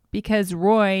Roy because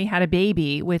Roy had a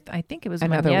baby with, I think it was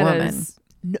Another Monyetta's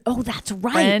woman. Oh, that's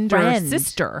right. friend or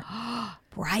sister.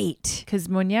 Right. Because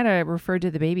Monyetta referred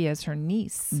to the baby as her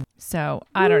niece. So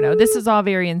I don't know. This is all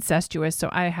very incestuous. So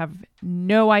I have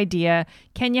no idea.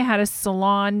 Kenya had a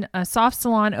soft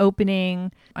salon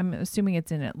opening. I'm assuming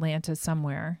it's in Atlanta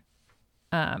somewhere.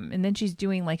 And then she's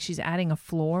doing she's adding a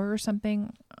floor or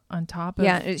something on top of.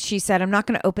 Yeah. She said, I'm not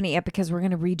going to open it yet because we're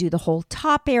going to redo the whole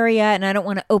top area and I don't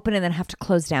want to open and then have to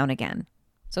close down again.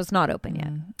 So it's not open yet.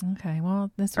 Okay.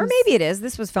 Well, or maybe it is.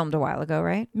 This was filmed a while ago,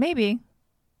 right? Maybe.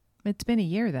 It's been a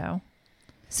year though.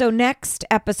 So next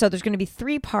episode, there's going to be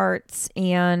 3 parts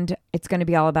and it's going to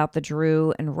be all about the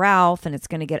Drew and Ralph and it's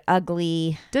going to get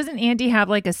ugly. Doesn't Andy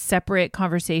have a separate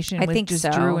conversation with just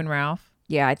so. Drew and Ralph?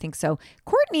 Yeah, I think so.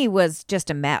 Courtney was just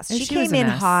a mess. She came in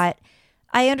hot.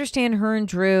 I understand her and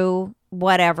Drew,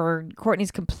 whatever.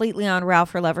 Courtney's completely on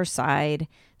Ralph her lover's side.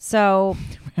 So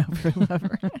Ralph her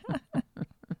lover.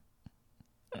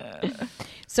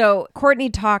 So Courtney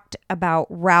talked about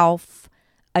Ralph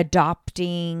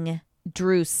adopting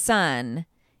Drew's son,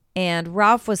 and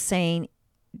Ralph was saying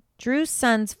Drew's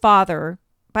son's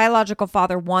biological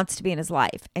father wants to be in his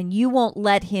life and you won't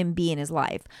let him be in his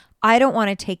life. I don't want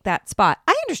to take that spot.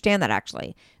 I understand that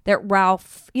actually, that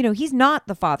Ralph, he's not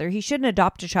the father. He shouldn't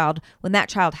adopt a child when that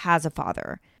child has a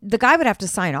father. The guy would have to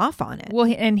sign off on it.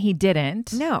 Well, and he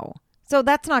didn't. No. So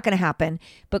that's not going to happen.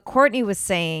 But Courtney was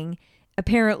saying,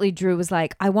 apparently Drew was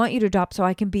like, I want you to adopt so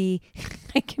I can be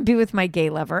with my gay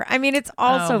lover. I mean, it's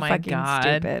also fucking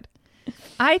stupid.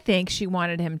 I think she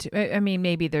wanted him to. I mean,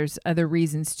 maybe there's other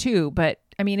reasons too, but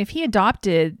I mean, if he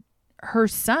adopted her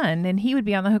son, then he would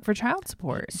be on the hook for child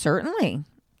support. Certainly.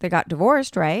 They got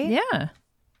divorced, right? Yeah.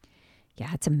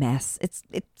 Yeah, it's a mess. It's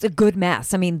a good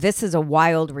mess. I mean, this is a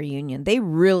wild reunion. They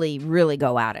really, really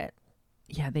go at it.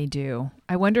 Yeah, they do.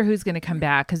 I wonder who's going to come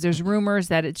back because there's rumors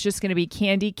that it's just going to be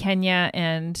Candy, Kenya,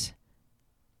 and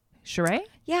Sheree.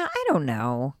 Yeah, I don't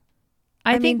know.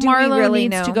 I think Marlo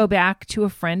needs to go back to a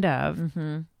friend of.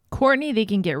 Mm-hmm. Courtney, they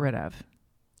can get rid of.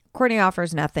 Courtney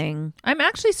offers nothing. I'm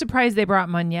actually surprised they brought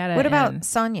Monyetta. What about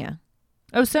Sonia?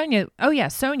 Oh, Sonia. Oh, yeah,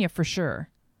 Sonia for sure.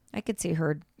 I could see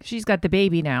her. She's got the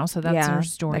baby now, so that's her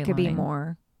storyline. That could be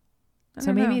more.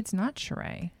 So maybe it's not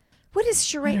Sheree. What is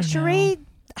Sheree? Sheree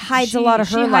hides a lot of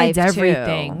her life,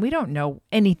 everything. too. We don't know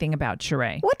anything about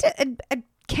Sheree.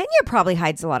 Kenya probably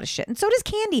hides a lot of shit, and so does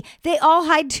Candy. They all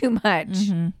hide too much.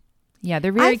 Mm-hmm. Yeah,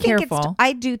 they're very careful.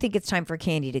 I do think it's time for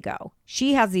Candy to go.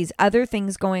 She has these other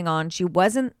things going on. She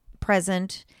wasn't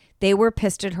present. They were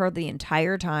pissed at her the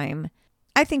entire time.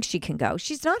 I think she can go.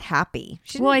 She's not happy.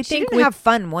 She didn't have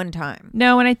fun one time.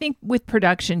 No, and I think with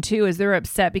production too, is they're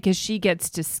upset because she gets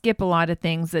to skip a lot of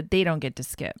things that they don't get to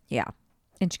skip. Yeah.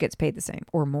 And she gets paid the same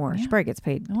or more. Yeah. She probably gets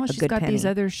paid a good penny. She's got these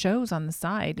other shows on the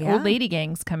side. Yeah. Old Lady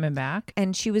Gang's coming back.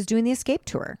 And she was doing the Escape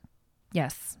Tour.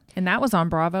 Yes. And that was on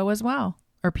Bravo as well.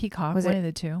 Or Peacock, one of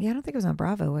the two. Yeah, I don't think it was on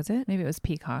Bravo, was it? Maybe it was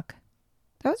Peacock.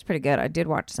 That was pretty good. I did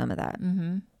watch some of that.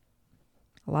 Mm-hmm.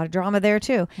 A lot of drama there,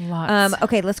 too. Lots.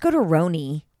 Okay, let's go to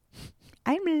Roni.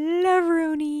 I love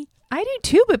Roni. I do,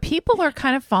 too, but people are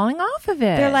kind of falling off of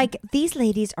it. They're like, these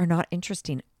ladies are not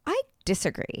interesting. I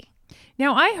disagree.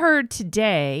 Now, I heard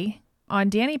today on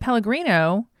Danny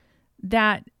Pellegrino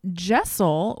that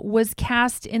Jessel was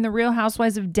cast in The Real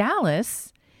Housewives of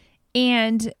Dallas,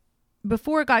 and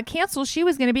before it got canceled, she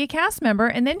was going to be a cast member,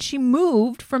 and then she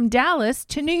moved from Dallas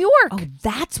to New York. Oh,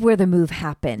 that's where the move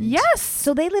happened. Yes.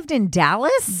 So they lived in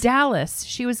Dallas? Dallas.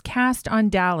 She was cast on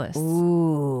Dallas.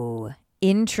 Ooh,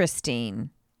 interesting.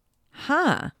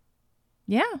 Huh.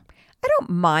 Yeah. I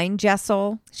don't mind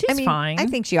Jessel. She's fine. I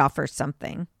think she offers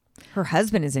something. Her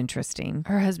husband is interesting.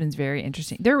 Her husband's very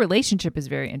interesting. Their relationship is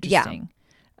very interesting.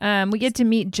 Yeah. We get to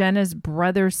meet Jenna's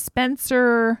brother,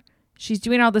 Spencer. She's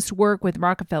doing all this work with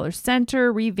Rockefeller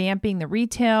Center, revamping the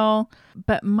retail.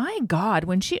 But my God,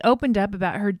 when she opened up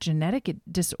about her genetic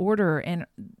disorder and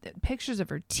pictures of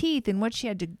her teeth and what she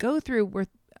had to go through,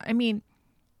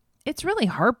 it's really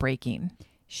heartbreaking.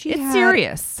 She it's had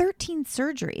serious. 13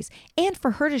 surgeries. And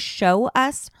for her to show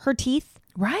us her teeth.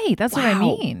 Right. That's what I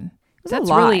mean. was a That's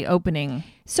lot. really opening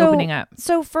up.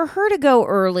 So for her to go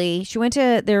early,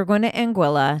 they were going to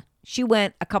Anguilla. She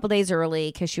went a couple days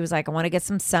early because she was like, I want to get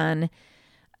some sun.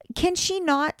 Can she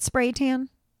not spray tan?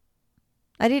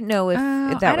 I didn't know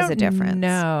if that was a difference.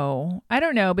 No, I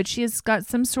don't know, but she has got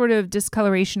some sort of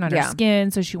discoloration on her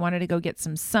skin, so she wanted to go get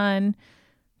some sun.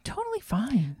 Totally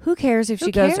fine. Who cares if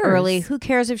she goes early? Who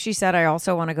cares if she said, I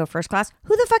also want to go first class?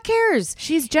 Who the fuck cares?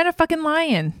 She's Jenna fucking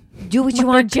Lyon. Do what you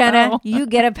want, Jenna. You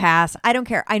get a pass. I don't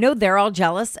care. I know they're all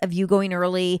jealous of you going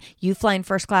early, you flying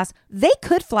first class. They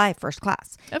could fly first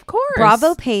class. Of course.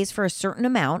 Bravo pays for a certain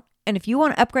amount. And if you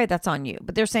want to upgrade, that's on you.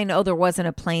 But they're saying, there wasn't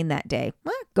a plane that day.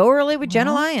 Well, go early with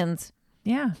Jenna Lyons.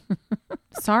 Yeah.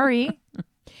 Sorry.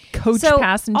 Coach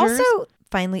passengers. Also,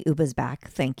 finally, Uba's back.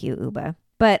 Thank you, Uba.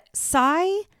 But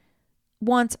Sai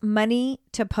wants money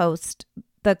to post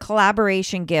the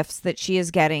collaboration gifts that she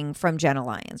is getting from Jenna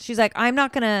Lyons. She's like, I'm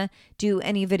not going to do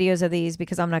any videos of these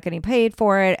because I'm not getting paid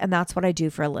for it. And that's what I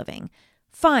do for a living.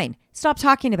 Fine. Stop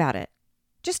talking about it.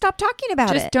 Just stop talking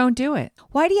about it. Just don't do it.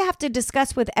 Why do you have to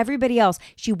discuss with everybody else?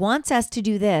 She wants us to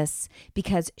do this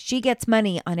because she gets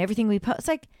money on everything we post. It's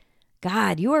like,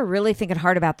 God, you are really thinking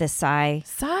hard about this, Sai.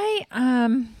 Sai,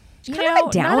 she's kind of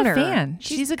a downer. Not a fan.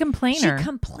 She's a complainer. She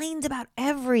complains about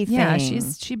everything. Yeah, she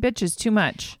bitches too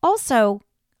much. Also,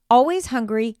 always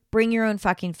hungry, bring your own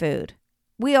fucking food.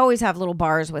 We always have little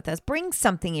bars with us. Bring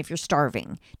something if you're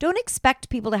starving. Don't expect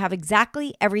people to have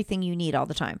exactly everything you need all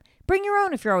the time. Bring your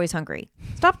own if you're always hungry.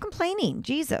 Stop complaining.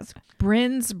 Jesus.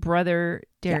 Bryn's brother,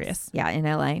 Darius. Yes. Yeah, in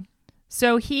LA.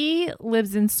 So he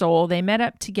lives in Seoul. They met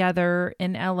up together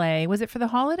in LA. Was it for the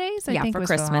holidays? I think for it was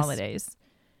Christmas. For the holidays.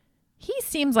 He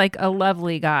seems like a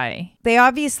lovely guy. They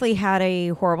obviously had a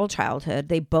horrible childhood.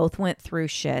 They both went through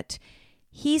shit.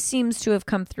 He seems to have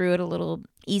come through it a little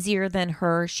easier than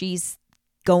her. She's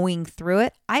going through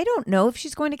it. I don't know if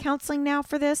she's going to counseling now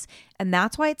for this, and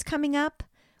that's why it's coming up.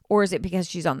 Or is it because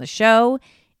she's on the show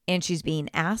and she's being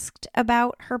asked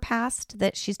about her past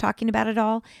that she's talking about it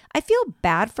all? I feel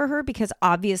bad for her because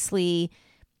obviously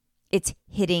it's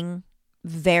hitting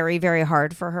very, very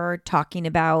hard for her talking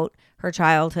about her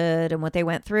childhood and what they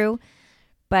went through.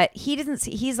 But he doesn't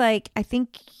see, he's like, I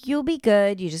think you'll be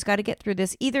good. You just got to get through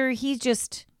this. Either he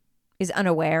just is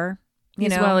unaware.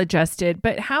 He's well adjusted.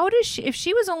 But how does she, if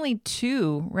she was only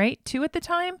 2, right? 2 at the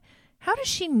time, how does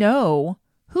she know?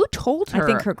 Who told her? I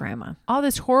think her grandma. All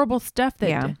this horrible stuff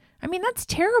that, I mean, that's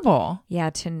terrible. Yeah,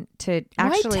 to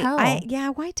actually, why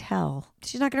tell? Why tell?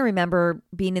 She's not going to remember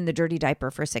being in the dirty diaper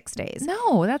for 6 days.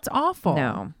 No, that's awful.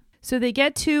 No. So they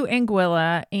get to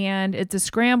Anguilla, and it's a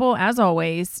scramble, as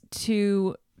always,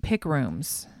 to pick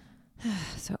rooms.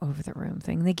 So over the room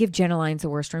thing. They give Jenna Lyons the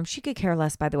worst room. She could care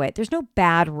less, by the way. There's no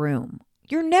bad room.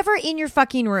 You're never in your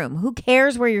fucking room. Who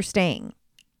cares where you're staying?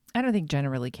 I don't think Jenna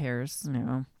really cares.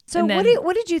 No. So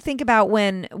what did you think about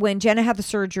when Jenna had the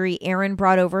surgery? Aaron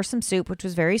brought over some soup, which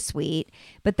was very sweet.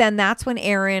 But then that's when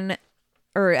Jenna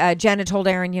told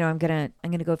Aaron, I'm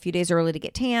gonna go a few days early to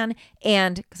get tan,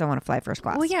 and because I want to fly first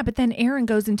class. Well, yeah, but then Aaron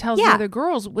goes and tells the other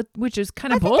girls, which is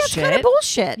kind of bullshit. That's kind of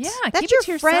bullshit. Yeah, that's keep your it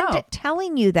to friend yourself.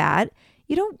 telling you that.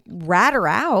 You don't rat her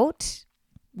out.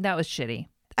 That was shitty.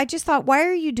 I just thought, why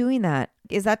are you doing that?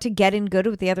 Is that to get in good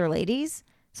with the other ladies?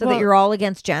 So that you're all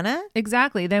against Jenna?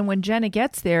 Exactly. Then when Jenna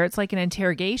gets there, it's like an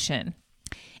interrogation.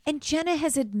 And Jenna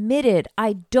has admitted,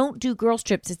 I don't do girls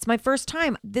trips. It's my first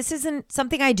time. This isn't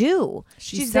something I do.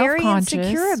 She's very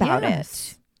insecure about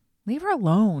it. Leave her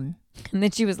alone. And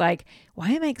then she was like,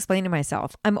 why am I explaining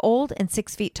myself? I'm old and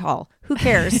 6 feet tall. Who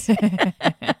cares?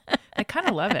 I kind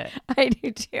of love it. I do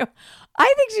too.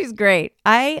 I think she's great.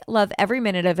 I love every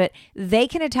minute of it. They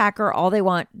can attack her all they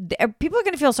want. People are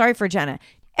going to feel sorry for Jenna.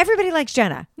 Everybody likes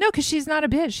Jenna. No, because she's not a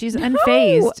bitch. She's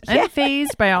unfazed. Yeah.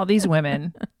 Unfazed by all these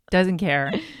women. Doesn't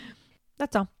care.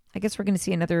 That's all. I guess we're going to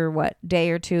see another,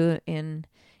 day or two in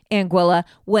Anguilla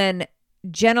when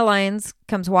Jenna Lyons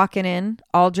comes walking in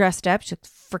all dressed up. She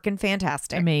looks freaking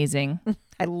fantastic. Amazing.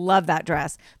 I love that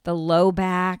dress. The low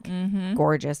back. Mm-hmm.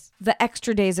 Gorgeous. The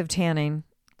extra days of tanning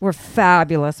were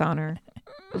fabulous on her.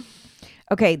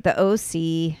 Okay, the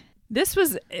OC.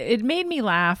 It made me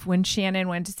laugh when Shannon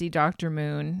went to see Dr.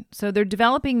 Moon. So they're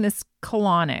developing this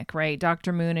colonic, right?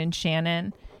 Dr. Moon and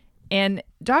Shannon. And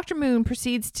Dr. Moon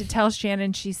proceeds to tell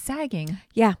Shannon she's sagging.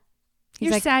 Yeah.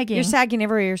 You're sagging. You're sagging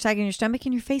everywhere. You're sagging your stomach,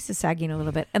 and your face is sagging a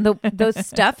little bit. And those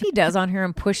stuff he does on her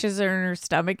and pushes her in her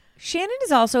stomach. Shannon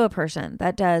is also a person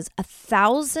that does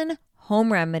 1,000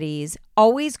 home remedies,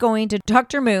 always going to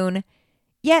Dr. Moon,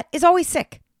 yet is always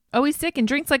sick. Always sick and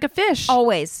drinks like a fish.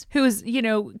 Always. Who is,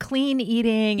 clean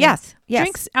eating. Yes.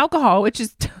 Drinks alcohol, which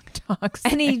is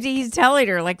toxic. And he's telling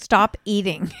her, like, stop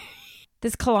eating.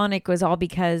 This colonic was all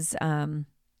because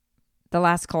the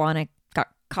last colonic got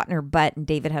caught in her butt and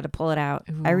David had to pull it out.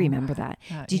 Ooh, I remember that.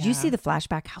 Did you see the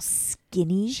flashback? How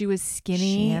skinny she was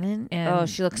skinny. Shannon. And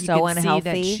she looks so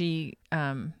unhealthy. See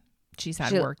that she's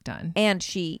had work done. And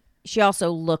she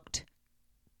also looked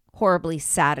horribly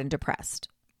sad and depressed.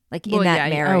 Like in that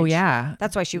marriage. Oh, yeah.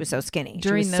 That's why she was so skinny.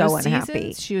 During she was those so unhappy.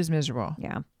 seasons, she was miserable.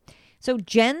 Yeah. So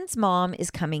Jen's mom is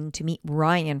coming to meet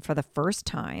Ryan for the first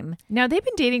time. Now, they've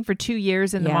been dating for 2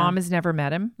 years and the mom has never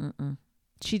met him. Mm-mm.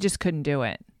 She just couldn't do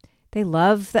it. They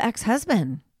love the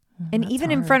ex-husband. And That's even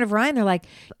hard. in front of Ryan, they're like,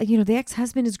 the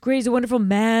ex-husband is great. He's a wonderful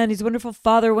man. He's a wonderful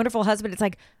father, wonderful husband. It's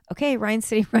like, okay, Ryan's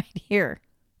sitting right here.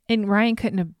 And Ryan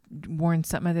couldn't have worn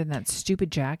something other than that stupid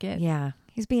jacket. Yeah.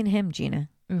 He's being him, Gina.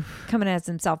 Coming as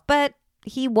himself. But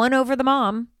he won over the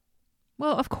mom.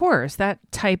 Well, of course. That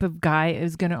type of guy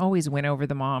is going to always win over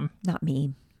the mom. Not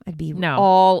me. I'd be No.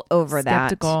 all over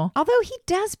Skeptical. that. Although he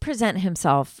does present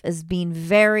himself as being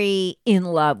very in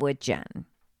love with Jen.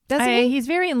 Doesn't he? He's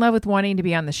very in love with wanting to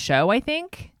be on the show, I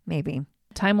think. Maybe.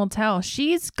 Time will tell.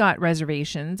 She's got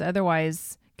reservations.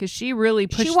 Otherwise, because she really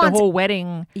pushed the wants- whole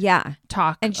wedding Yeah.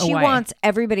 talk And she away. wants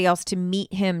everybody else to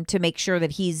meet him to make sure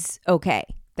that he's okay,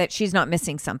 that she's not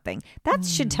missing something. That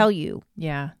should tell you.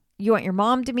 Yeah. You want your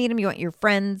mom to meet him. You want your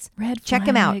friends. Red Check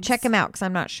him out. flags. Check him out because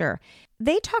I'm not sure.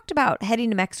 They talked about heading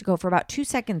to Mexico for about 2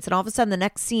 seconds. And all of a sudden, the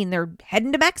next scene, they're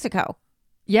heading to Mexico.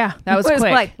 Yeah, that was It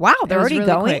quick. like, wow, they're It was already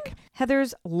really going. quick.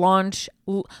 Heather's launch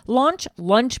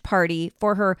lunch party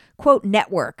for her, quote,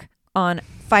 network on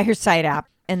Fireside app.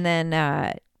 And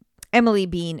then Emily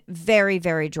being very,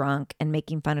 very drunk and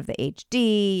making fun of the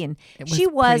HD. And she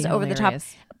was pretty over the top.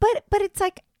 hilarious. But it's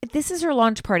like, this is her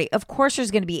launch party. Of course,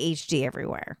 there's going to be HD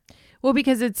everywhere. Well,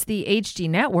 because it's the HD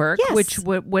network, Yes. which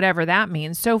whatever that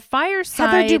means. So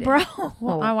Fireside. Heather Dubrow.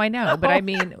 Well, I know, but I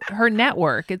mean her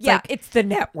network. It's Yeah, like it's the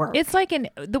network. it's like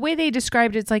the way they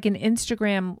described it's like an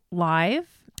Instagram live.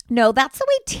 No, that's the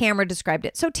way Tamara described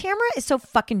it. So Tamara is so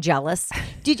fucking jealous.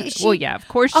 Well, yeah, of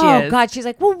course she Oh is. God, she's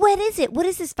like, well, what is it? What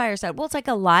is this Fireside? Well, it's like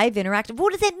a live interactive.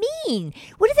 What does that mean?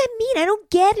 What does that mean? I don't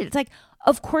get it. It's like,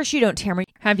 of course you don't, Tamara.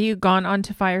 Have you gone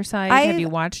onto Fireside? Have you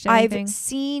watched anything? I've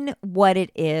seen what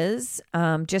it is,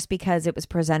 just because it was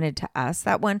presented to us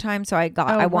that one time. So I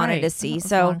wanted right. to see. That was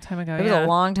So a long time ago. it was yeah. a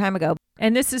long time ago.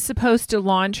 And this is supposed to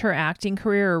launch her acting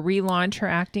career or relaunch her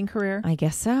acting career. I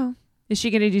guess so. Is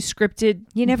she going to do scripted?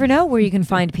 You never know where you can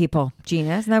find people,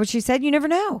 Gina. Isn't that what she said? You never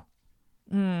know.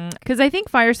 Because I think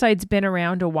Fireside's been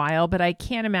around a while, but I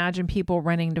can't imagine people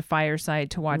running to Fireside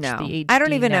to watch No, the HD I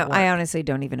don't even network. know. I honestly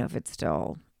don't even know if it's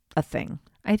still a thing.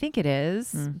 I think it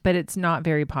is, but it's not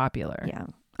very popular. Yeah.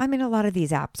 I mean, a lot of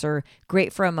these apps are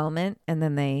great for a moment and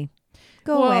then they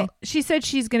go Well, away. she said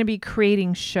she's going to be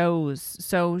creating shows.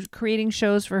 So creating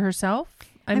shows for herself?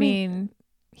 I mean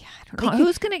Yeah, I don't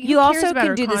who's going to You also about can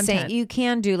her do the content? same. You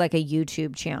can do like a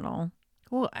YouTube channel,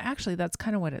 Well, actually, that's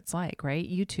kind of what it's like, right?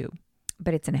 YouTube.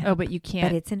 but it's an app. Oh, but you can't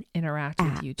But it's an interact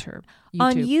app. with YouTube.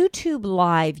 On YouTube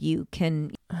Live, you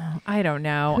can. I don't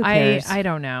know. Who cares? I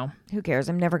don't know. Who cares?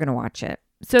 I'm never going to watch it.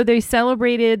 So they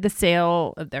celebrated the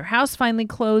sale of their house finally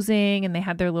closing, and they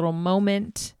had their little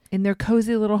moment in their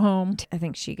cozy little home. I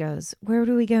think she goes, "Where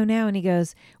do we go now?" And he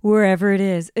goes, "Wherever it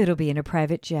is, it'll be in a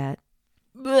private jet."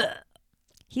 Blech.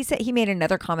 He said he made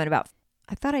another comment about,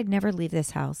 "I thought I'd never leave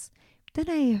this house. But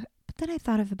then I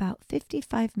thought of about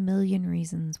 55 million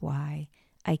reasons why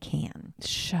I can."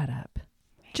 Shut up.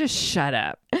 Just shut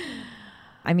up.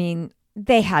 I mean,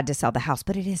 they had to sell the house,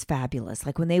 but it is fabulous.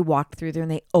 Like when they walked through there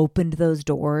and they opened those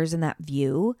doors and that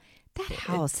view, that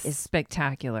house It's is,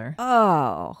 spectacular.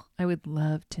 oh. I would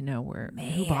love to know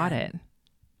who bought it.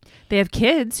 They have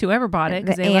kids. Whoever bought it,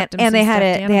 because they left them and some they had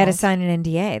stuffed to animals. sign an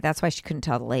NDA. That's why she couldn't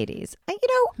tell the ladies. I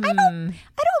don't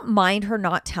mind her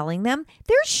not telling them.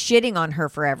 They're shitting on her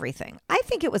for everything. I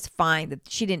think it was fine that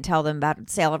she didn't tell them about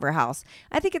the sale of her house.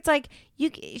 I think it's like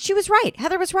she was right.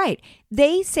 Heather was right.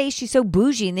 They say she's so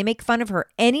bougie and they make fun of her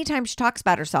anytime she talks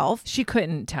about herself. She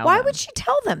couldn't tell. Why them. would she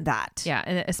tell them that? Yeah,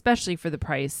 and especially for the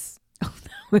price. That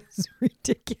was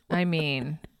ridiculous. I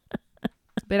mean,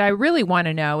 but I really want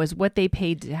to know is what they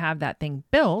paid to have that thing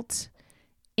built,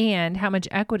 and how much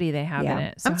equity they have in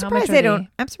it. So I'm how surprised much they are don't.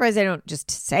 I'm surprised they don't just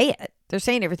say it. They're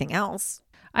saying everything else.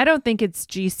 I don't think it's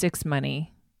G6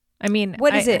 money. I mean,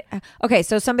 What is it? Okay,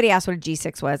 so somebody asked what a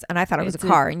G6 was, and I thought it was a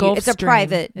car. And it's a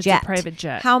private jet. It's a private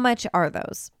jet. How much are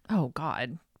those? Oh,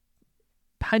 God.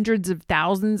 Hundreds of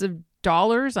thousands of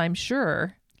dollars, I'm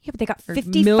sure. Yeah, but they got Or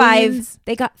 55. millions.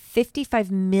 They got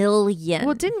 55 million.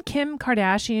 Well, didn't Kim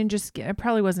Kardashian just get, it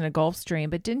probably wasn't a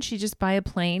Gulfstream, but didn't she just buy a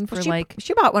plane for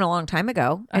she bought one a long time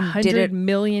ago and did $100 it.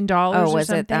 million Oh, or was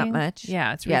something? it that much?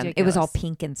 Yeah, it's ridiculous. It was all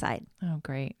pink inside. Oh,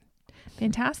 great.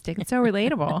 Fantastic. It's so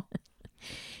relatable.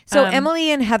 So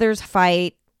Emily and Heather's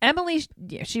fight. Emily,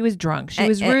 she was drunk. She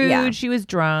was rude. yeah. She was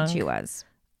drunk. She was.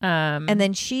 And And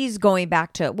then she's going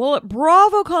back to, well, at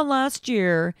BravoCon last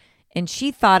year, and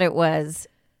she thought it was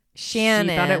Shannon.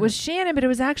 She thought it was Shannon, but it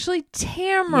was actually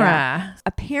Tamara. Yeah.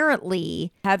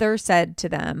 Apparently, Heather said to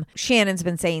them, Shannon's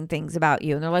been saying things about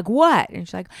you. And they're like, what? And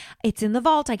she's like, it's in the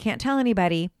vault. I can't tell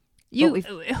anybody. Who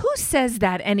says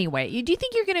that anyway? Do you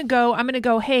think you're going to go, I'm going to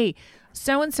go, hey,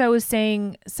 so-and-so is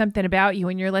saying something about you.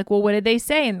 And you're like, well, what did they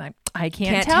say? And like, I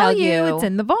can't tell you. It's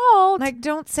in the vault. Like,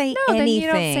 don't say no, anything. then you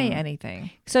don't say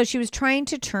anything. So she was trying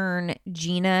to turn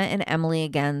Gina and Emily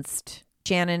against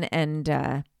Shannon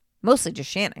and mostly just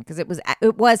Shannon, because it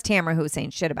was Tamara who was saying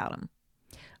shit about him.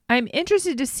 I'm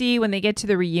interested to see when they get to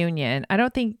the reunion. I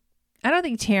don't think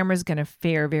Tamara's going to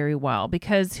fare very well,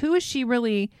 because who is she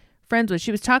really friends with?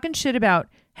 She was talking shit about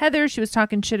Heather. She was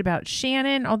talking shit about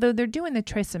Shannon, although they're doing the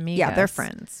Tres Amigas. Yeah, they're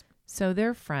friends. So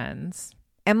they're friends.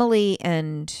 Emily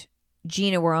and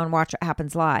Gina were on Watch What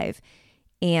Happens Live,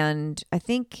 and I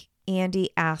think Andy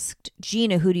asked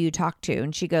Gina, who do you talk to?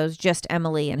 And she goes, just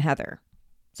Emily and Heather.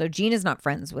 So Gina's not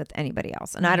friends with anybody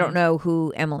else. And I don't know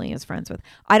who Emily is friends with.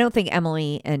 I don't think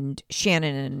Emily and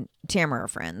Shannon and Tamara are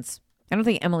friends. I don't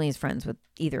think Emily is friends with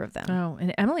either of them. Oh,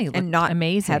 and Emily looked and not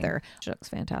amazing. Heather. She looks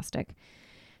fantastic.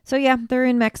 So yeah, they're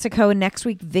in Mexico, and next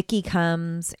week Vicky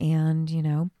comes, and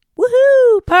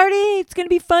woohoo, party! It's gonna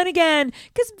be fun again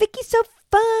because Vicky's so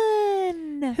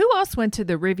fun. Who else went to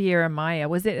the Riviera Maya?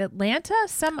 Was it Atlanta?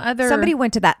 Somebody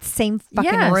went to that same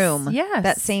fucking room. Yes,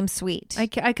 that same suite.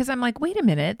 Because I'm like, wait a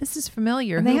minute, this is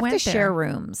familiar. And they Who have to went there? share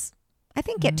rooms. I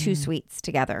think get 2 suites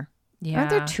together. Yeah, aren't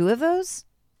there 2 of those?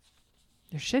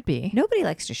 There should be. Nobody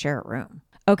likes to share a room.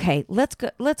 Okay, let's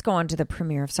go on to the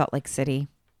premiere of Salt Lake City.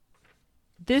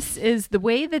 This is the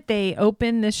way that they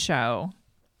open this show,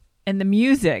 and the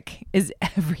music is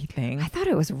everything. I thought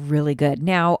it was really good.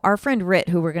 Now, our friend Rit,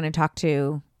 who we're going to talk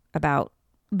to about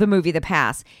the movie The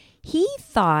Pass, he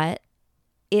thought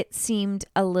it seemed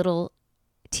a little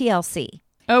TLC.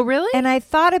 Oh, really? And I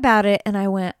thought about it and I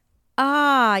went,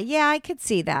 yeah, I could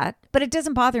see that. But it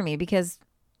doesn't bother me because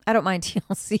I don't mind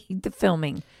TLC, the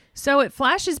filming. So it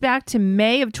flashes back to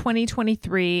May of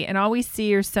 2023, and all we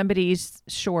see are somebody's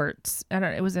shorts.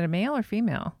 Was it a male or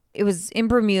female? It was in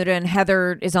Bermuda, and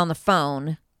Heather is on the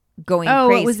phone going crazy.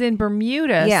 crazy. It was in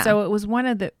Bermuda. Yeah. So it was one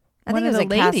of the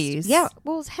ladies. Yeah.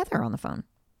 Well, it was Heather on the phone.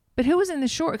 But who was in the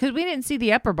short? Because we didn't see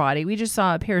the upper body. We just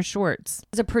saw a pair of shorts.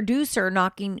 As a producer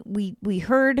knocking, we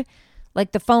heard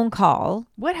like the phone call.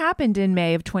 What happened in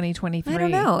May of 2023? I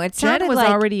don't know. It Jen sounded was like,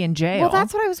 already in jail. Well,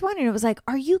 that's what I was wondering. It was like,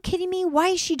 are you kidding me? Why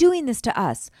is she doing this to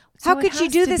us? So How could she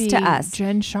do this to us?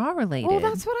 Jen Shaw related. Well,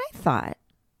 that's what I thought.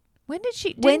 When did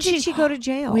she go to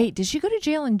jail? Wait, did she go to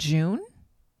jail in June?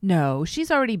 No,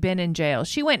 she's already been in jail.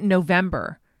 She went in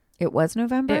November. It was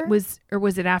November? Was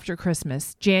it after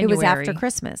Christmas? January. It was after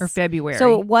Christmas. Or February.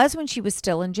 So it was when she was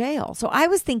still in jail. So I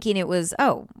was thinking it was,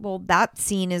 that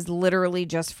scene is literally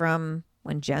just from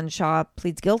when Jen Shaw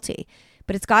pleads guilty.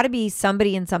 But it's got to be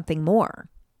somebody in something more.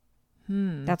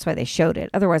 That's why they showed it.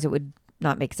 Otherwise, it would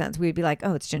not make sense. We'd be like,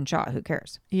 oh, it's Jen Shaw. Who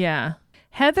cares? Yeah.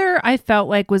 Heather, I felt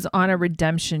like, was on a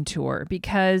redemption tour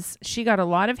because she got a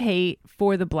lot of hate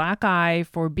for the black eye,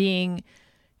 for being,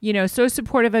 so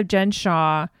supportive of Jen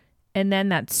Shaw. And then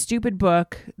that stupid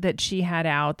book that she had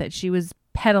out that she was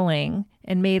peddling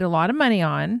and made a lot of money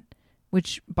on,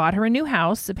 which bought her a new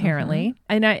house, apparently.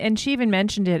 And she even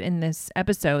mentioned it in this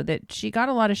episode that she got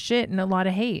a lot of shit and a lot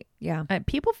of hate. Yeah.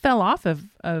 People fell off of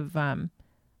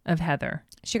Heather.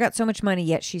 She got so much money,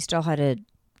 yet she still had to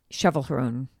shovel her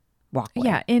own walkway.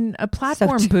 Yeah, in a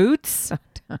platform boots.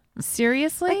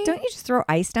 Seriously? Like, don't you just throw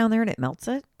ice down there and it melts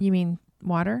it? You mean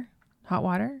water? Hot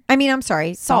water? I mean, I'm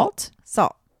sorry. Salt.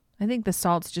 I think the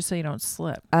salt's just so you don't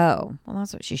slip. Oh, well,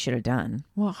 that's what she should have done.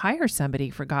 Well, hire somebody,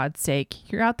 for God's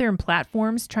sake. You're out there in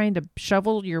platforms trying to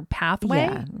shovel your pathway.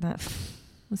 Yeah, that's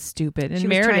stupid. And She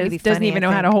was trying to Meredith be doesn't funny, even I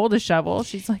know how to think. hold a shovel.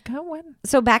 She's like, oh, what?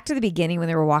 So back to the beginning when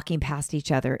they were walking past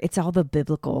each other, it's all the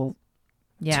biblical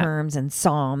Yeah. terms and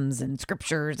psalms and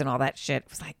scriptures and all that shit. It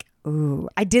was like, ooh,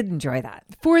 I did enjoy that.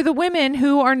 For the women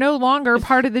who are no longer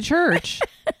part of the church.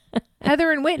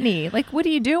 Heather and Whitney, like, what are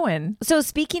you doing? So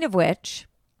speaking of which,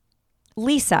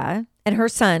 Lisa and her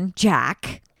son,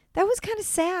 Jack. That was kind of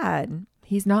sad.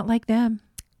 He's not like them.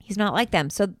 He's not like them.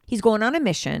 So he's going on a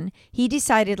mission. He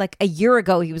decided like a year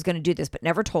ago he was going to do this, but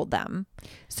never told them.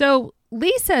 So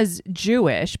Lisa's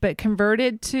Jewish, but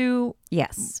converted to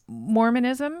Yes.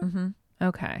 Mormonism? Mm-hmm.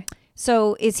 Okay.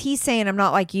 So is he saying I'm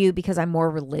not like you because I'm more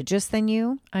religious than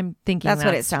you? I'm thinking That's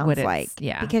what it sounds like.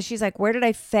 Yeah. Because she's like, where did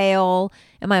I fail?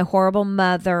 Am I a horrible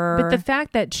mother? But the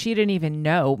fact that she didn't even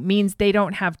know means they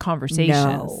don't have conversations.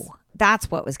 No. That's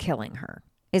what was killing her,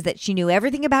 is that she knew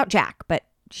everything about Jack, but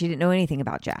she didn't know anything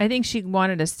about Jack. I think she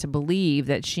wanted us to believe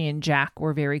that she and Jack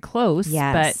were very close.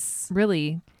 Yes. But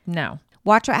really, no.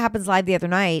 Watch What Happens Live the other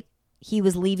night. He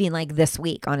was leaving like this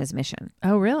week on his mission.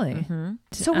 Oh, really? Mm-hmm.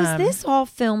 So was this all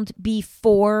filmed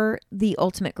before the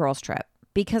Ultimate Girls Trip?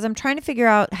 Because I'm trying to figure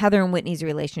out Heather and Whitney's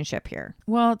relationship here.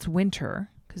 Well, it's winter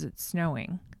because it's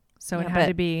snowing. So Yeah, it had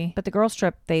to be. But the girls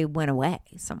trip, they went away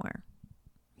somewhere.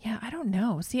 Yeah, I don't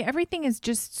know. See, everything is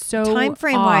just so Time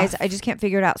frame wise, off. I just can't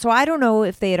figure it out. So I don't know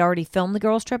if they had already filmed the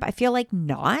girls trip. I feel like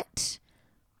not,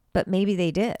 but maybe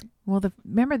they did. Well,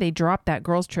 remember they dropped that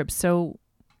girls trip, so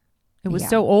it was Yeah.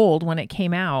 so old when it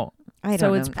came out. I don't So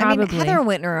know. it's probably Heather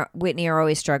and Whitney are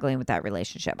always struggling with that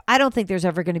relationship. I don't think there's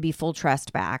ever going to be full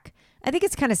trust back. I think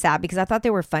it's kind of sad because I thought they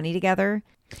were funny together.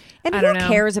 And I who don't know.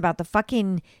 cares about the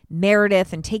fucking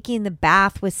Meredith and taking the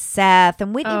bath with Seth?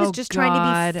 And Whitney was Oh, just trying to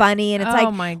God. be funny. And it's Oh,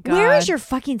 like, my where is God. your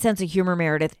fucking sense of humor,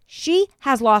 Meredith? She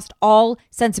has lost all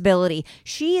sensibility.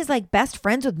 She is like best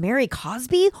friends with Mary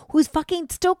Cosby, who's fucking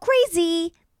still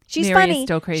crazy. She's Mary is funny.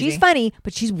 still crazy. She's funny,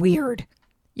 but she's weird.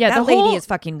 Yeah, that the lady whole, is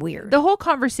fucking weird. The whole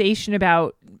conversation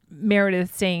about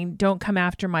Meredith saying, "Don't come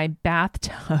after my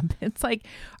bathtub." It's like,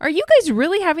 are you guys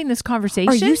really having this conversation?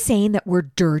 Are you saying that we're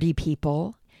dirty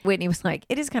people? Whitney was like,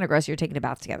 it is kind of gross you're taking a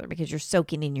bath together because you're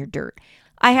soaking in your dirt.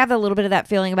 I have a little bit of that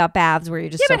feeling about baths where you're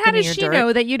just Yeah, but soaking how in does your she dirt.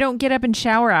 know that you don't get up and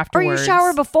shower Or afterwards? you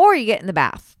shower before you get in the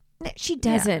bath. She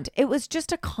doesn't. It was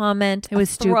just a comment. It was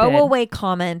a stupid. throwaway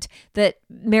comment that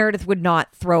Meredith would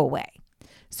not throw away.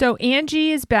 So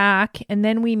Angie is back, and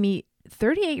then we meet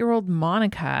 38-year-old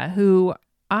Monica, who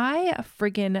I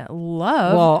friggin'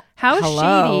 love. Well, How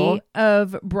hello. shady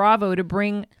of Bravo to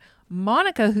bring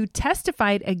Monica, who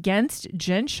testified against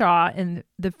Jen Shaw in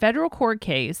the federal court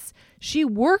case. She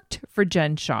worked for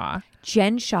Jen Shaw.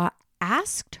 Jen Shaw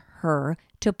asked her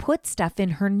to put stuff in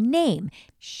her name.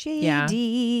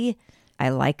 Shady. I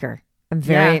like her. I'm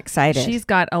very excited. She's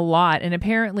got a lot. And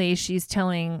apparently she's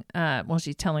telling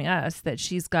us that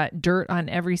she's got dirt on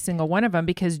every single one of them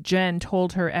because Jen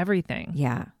told her everything.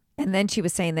 Yeah. And then she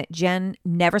was saying that Jen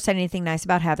never said anything nice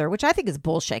about Heather, which I think is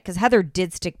bullshit because Heather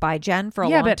did stick by Jen for a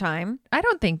long time. I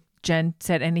don't think Jen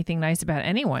said anything nice about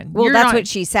anyone. Well, that's what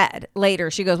she said later.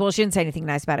 She goes, well, she didn't say anything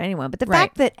nice about anyone. But the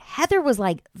fact that Heather was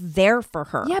like there for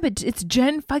her. Yeah, but it's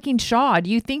Jen fucking Shaw. Do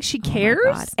you think she Oh my cares?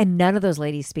 God. And none of those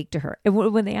ladies speak to her. And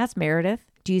when they asked Meredith,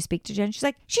 do you speak to Jen? She's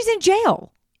like, she's in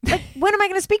jail. Like, when am I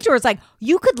going to speak to her? It's like,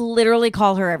 you could literally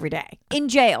call her every day. In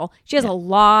jail. She has a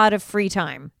lot of free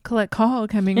time. Collect call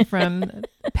coming from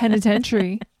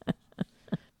penitentiary.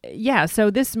 Yeah,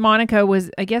 so this Monica was,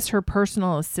 I guess, her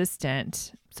personal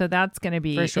assistant. So that's going to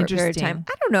be For a short period of interesting. time.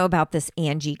 I don't know about this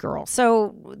Angie girl.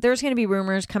 So there's going to be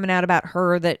rumors coming out about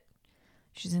her that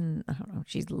she's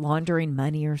she's laundering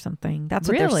money or something. That's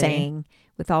what they're Really? saying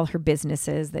with all her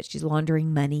businesses, that she's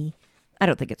laundering money. I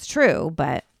don't think it's true,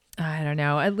 but I don't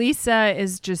know. Lisa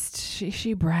is just,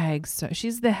 she brags. So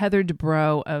she's the Heather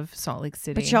Dubrow of Salt Lake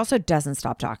City. but she also doesn't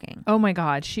stop talking. Oh my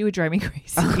God, she would drive me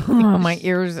crazy. Oh, my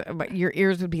ears, your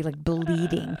ears would be like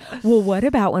bleeding. Well, what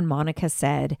about when Monica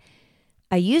said,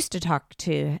 I used to talk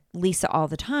to Lisa all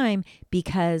the time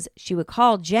because she would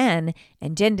call Jen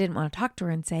and Jen didn't want to talk to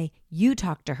her and say, you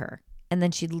talk to her. And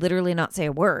then she'd literally not say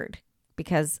a word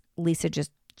because Lisa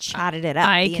just chatted it up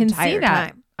I the can entire see that.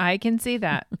 time. I can see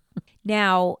that.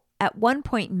 Now, at one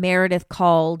point, Meredith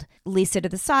called Lisa to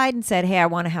the side and said, hey, I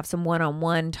want to have some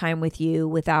one-on-one time with you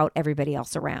without everybody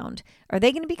else around. Are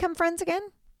they going to become friends again?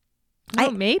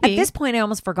 Oh, maybe. At this point, I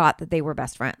almost forgot that they were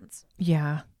best friends.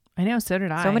 Yeah, I know. So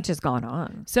did I. So much has gone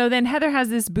on. So then Heather has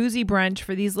this boozy brunch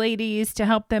for these ladies to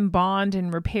help them bond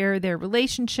and repair their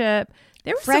relationship.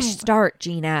 There was Fresh some, start,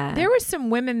 Gina. There were some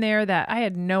women there that I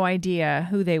had no idea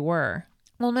who they were.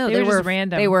 Well, no, They they were were just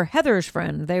random. They were Heather's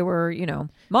friend. They were,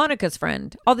 Monica's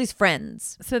friend. All these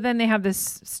friends. So then they have this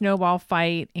snowball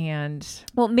fight, and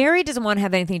Well, Mary doesn't want to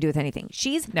have anything to do with anything.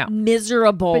 She's No.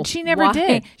 miserable. But she never Why?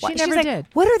 did. She Why? She's never like, did.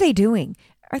 What are they doing?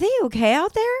 Are they okay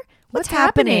out there? What's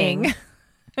happening?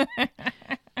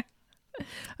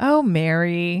 Oh,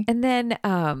 Mary. And then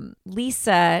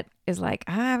Lisa is like,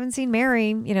 I haven't seen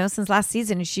Mary, since last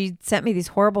season. And she sent me these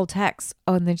horrible texts.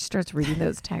 Oh, and then she starts reading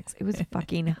those texts. It was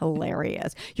fucking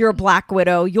hilarious. You're a black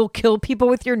widow. You'll kill people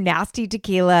with your nasty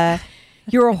tequila.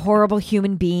 You're a horrible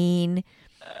human being.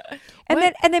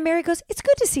 And then Mary goes, it's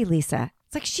good to see Lisa.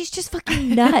 It's like, she's just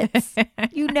fucking nuts.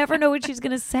 You never know what she's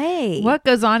going to say. What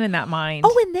goes on in that mind?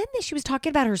 Oh, and then she was talking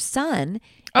about her son.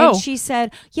 Oh. And she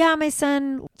said, yeah, my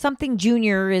son, something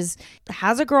junior,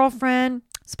 has a girlfriend.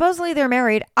 Supposedly they're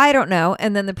married. I don't know.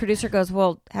 And then the producer goes,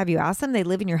 well, have you asked them? They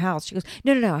live in your house. She goes,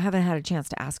 no. I haven't had a chance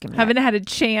to ask him yet. Haven't had a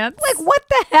chance? Like, what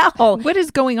the hell? What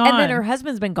is going on? And then her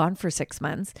husband's been gone for 6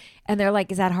 months. And they're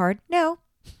like, is that hard? No,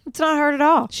 it's not hard at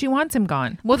all. She wants him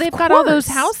gone. Well, they've got all those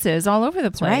houses all over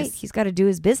the place. Right. He's got to do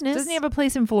his business. Doesn't he have a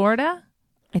place in Florida?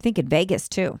 I think in Vegas,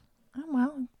 too. Oh,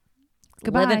 well.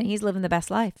 Goodbye. He's living the best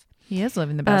life. He is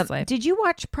living the best life. Did you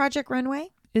watch Project Runway?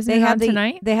 Isn't it on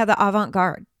tonight? They had the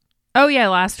avant-garde. Oh, yeah,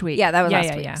 last week. Yeah, that was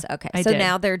last week. Yeah. Okay. So did.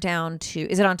 Now they're down to,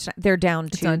 is it on tonight? They're down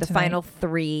to the tonight. final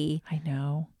 3. I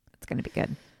know. It's going to be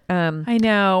good. I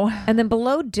know. And then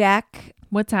Below Deck.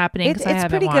 What's happening? Because I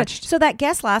haven't pretty watched. good. So that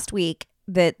guest last week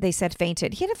that they said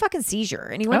fainted, he had a fucking seizure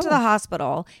and he went to the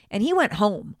hospital and he went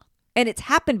home. And it's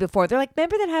happened before. They're like,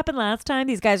 remember that happened last time?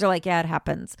 These guys are like, yeah, it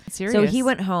happens. Serious? So he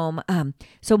went home.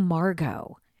 So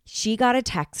Margot, she got a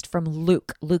text from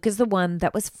Luke. Luke is the one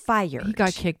that was fired. He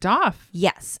got kicked off.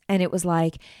 Yes. And it was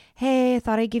like, hey, I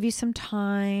thought I'd give you some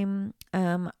time.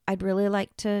 I'd really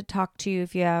like to talk to you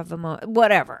if you have a moment,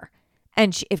 whatever.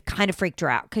 And it kind of freaked her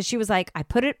out because she was like, I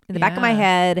put it in the back of my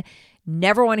head,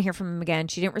 never want to hear from him again.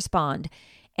 She didn't respond.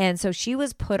 And so she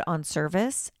was put on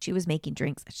service. She was making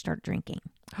drinks. She started drinking.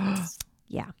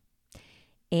 Yeah.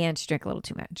 And she drank a little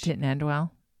too much. Didn't end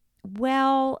well.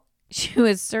 Well, she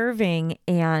was serving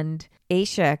and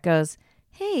Aisha goes,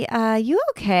 hey, you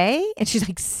okay? And she's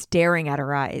like staring at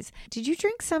her eyes. Did you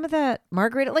drink some of that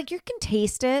margarita? Like, you can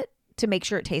taste it to make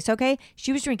sure it tastes okay.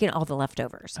 She was drinking all the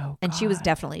leftovers. Oh, and she was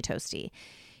definitely toasty.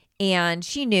 And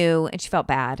she knew and she felt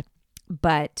bad,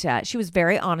 but she was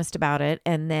very honest about it.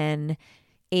 And then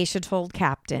Aisha told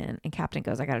Captain, and Captain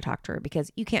goes, I got to talk to her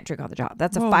because you can't drink on the job.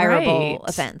 That's a fireable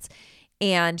offense.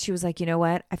 And she was like, you know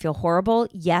what? I feel horrible.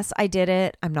 Yes, I did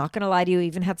it. I'm not going to lie to you. I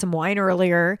even had some wine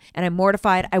earlier and I'm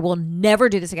mortified. I will never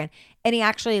do this again. And he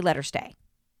actually let her stay.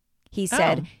 He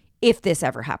said, if this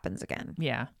ever happens again.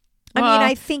 Yeah. I mean,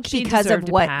 I think because of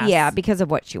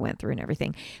what she went through and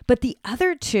everything. But the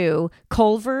other two,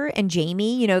 Culver and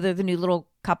Jamie, they're the new little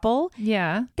couple.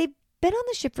 Yeah. They've been on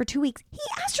the ship for 2 weeks. He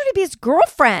asked her to be his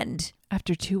girlfriend.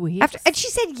 After 2 weeks? And she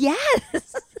said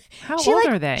yes. How old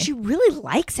are they? She really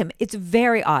likes him. It's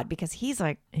very odd because he's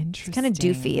like kind of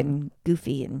doofy and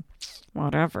goofy and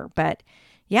whatever. But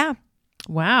yeah.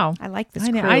 Wow. I like this I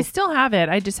know. crew. I still have it.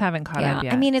 I just haven't caught up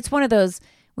yet. I mean, it's one of those,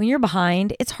 when you're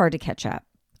behind, it's hard to catch up.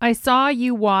 I saw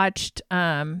you watched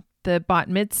the Bat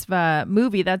Mitzvah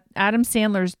movie. That's Adam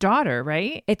Sandler's daughter,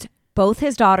 right? It's both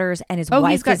his daughters and his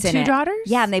wife he's got is in 2 it. daughters?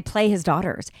 Yeah, and they play his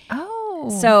daughters. Oh.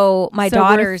 So my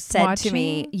daughter worth said to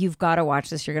me, you've got to watch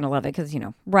this. You're going to love it because,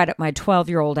 right up my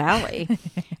 12-year-old alley.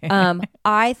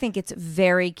 I think it's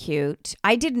very cute.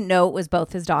 I didn't know it was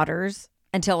both his daughters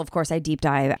until, of course, I deep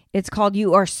dive. It's called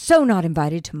You Are So Not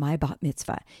Invited to My Bat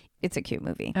Mitzvah. It's a cute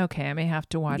movie. Okay, I may have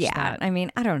to watch that. Yeah, I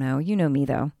mean, I don't know. You know me,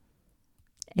 though.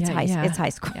 It's It's high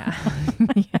school. Yeah.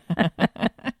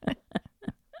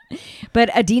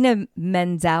 But Adina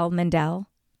Menzel,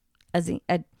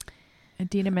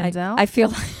 Adina Menzel? I feel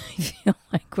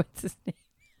like what's his name?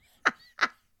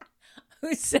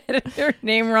 Who said their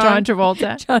name wrong? John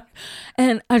Travolta.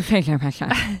 And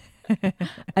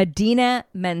Adina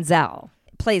Menzel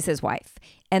plays his wife.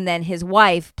 And then his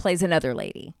wife plays another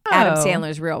lady, Adam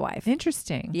Sandler's real wife.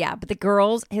 Interesting. Yeah, but the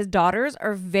girls, his daughters,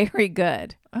 are very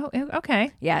good. Oh,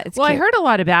 okay. Yeah, it's well, cute. I heard a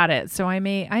lot about it, so I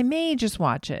may just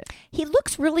watch it. He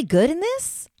looks really good in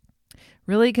this.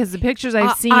 Really? Because the pictures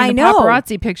I've seen, I the know.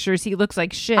 paparazzi pictures, he looks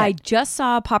like shit. I just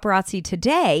saw paparazzi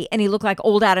today, and he looked like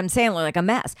old Adam Sandler, like a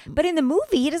mess. But in the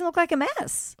movie, he doesn't look like a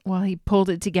mess. Well, he pulled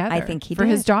it together. I think he for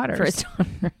did. his daughters. For his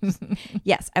daughters.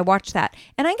 Yes, I watched that.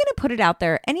 And I'm going to put it out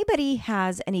there. Anybody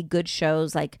has any good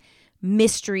shows like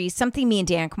mystery, something me and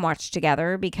Dan can watch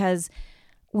together because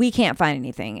we can't find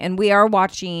anything. And we are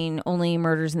watching Only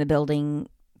Murders in the Building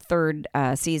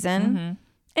 3rd season. Mm-hmm.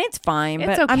 And it's fine,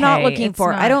 but okay. I'm not looking It's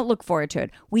for it. not- I don't look forward to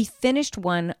it. We finished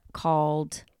one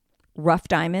called Rough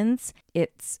Diamonds.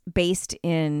 It's based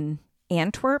in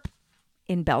Antwerp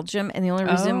in Belgium. And the only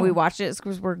reason we watched it is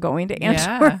because we're going to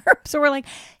Antwerp. Yeah. So we're like,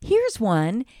 here's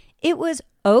one. It was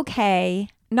okay.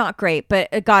 Not great, but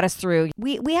it got us through.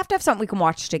 We have to have something we can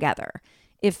watch together.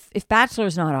 if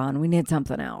Bachelor's not on, we need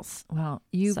something else. Well,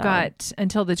 you've So- got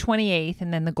until the 28th,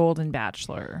 and then the Golden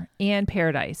Bachelor and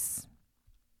Paradise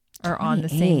are on the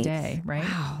same 28th. day, right?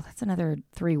 Wow, that's another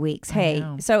 3 weeks. I Hey,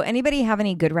 know. so anybody have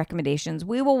any good recommendations?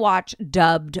 We will watch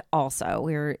Dubbed also.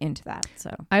 We're into that. So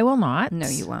I will not. no,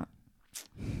 you won't.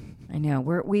 I know.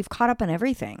 We've caught up on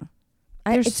everything.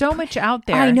 There's It's so much out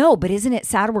there. I know, but isn't it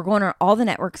sad? We're going on all the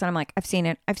networks and I'm like, I've seen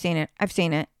it.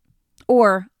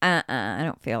 Or I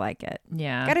don't feel like it.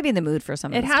 Yeah. Got to be in the mood for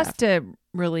some of It the has stuff. to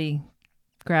really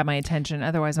grab my attention.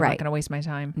 Otherwise, I'm not Right. going to waste my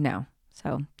time. No.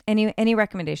 So any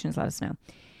recommendations, let us know.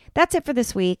 That's it for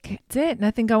this week. That's it.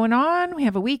 Nothing going on. We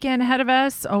have a weekend ahead of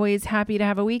us. Always happy to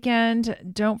have a weekend.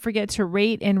 Don't forget to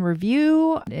rate and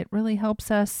review. It really helps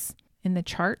us in the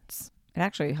charts. It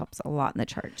actually helps a lot in the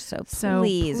charts. So So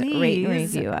please rate and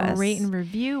review us. Rate and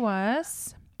review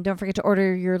us. Don't forget to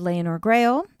order your Leonore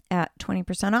Grail at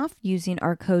 20% off using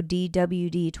our code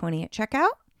DWD20 at checkout.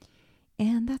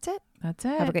 And that's it. That's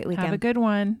it. Have a great weekend. Have a good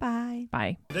one. Bye.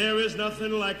 Bye. There is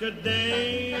nothing like a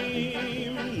dame,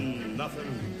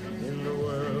 nothing in the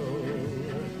world.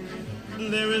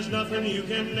 There is nothing you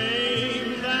can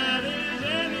name that is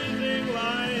anything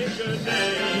like a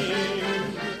dame.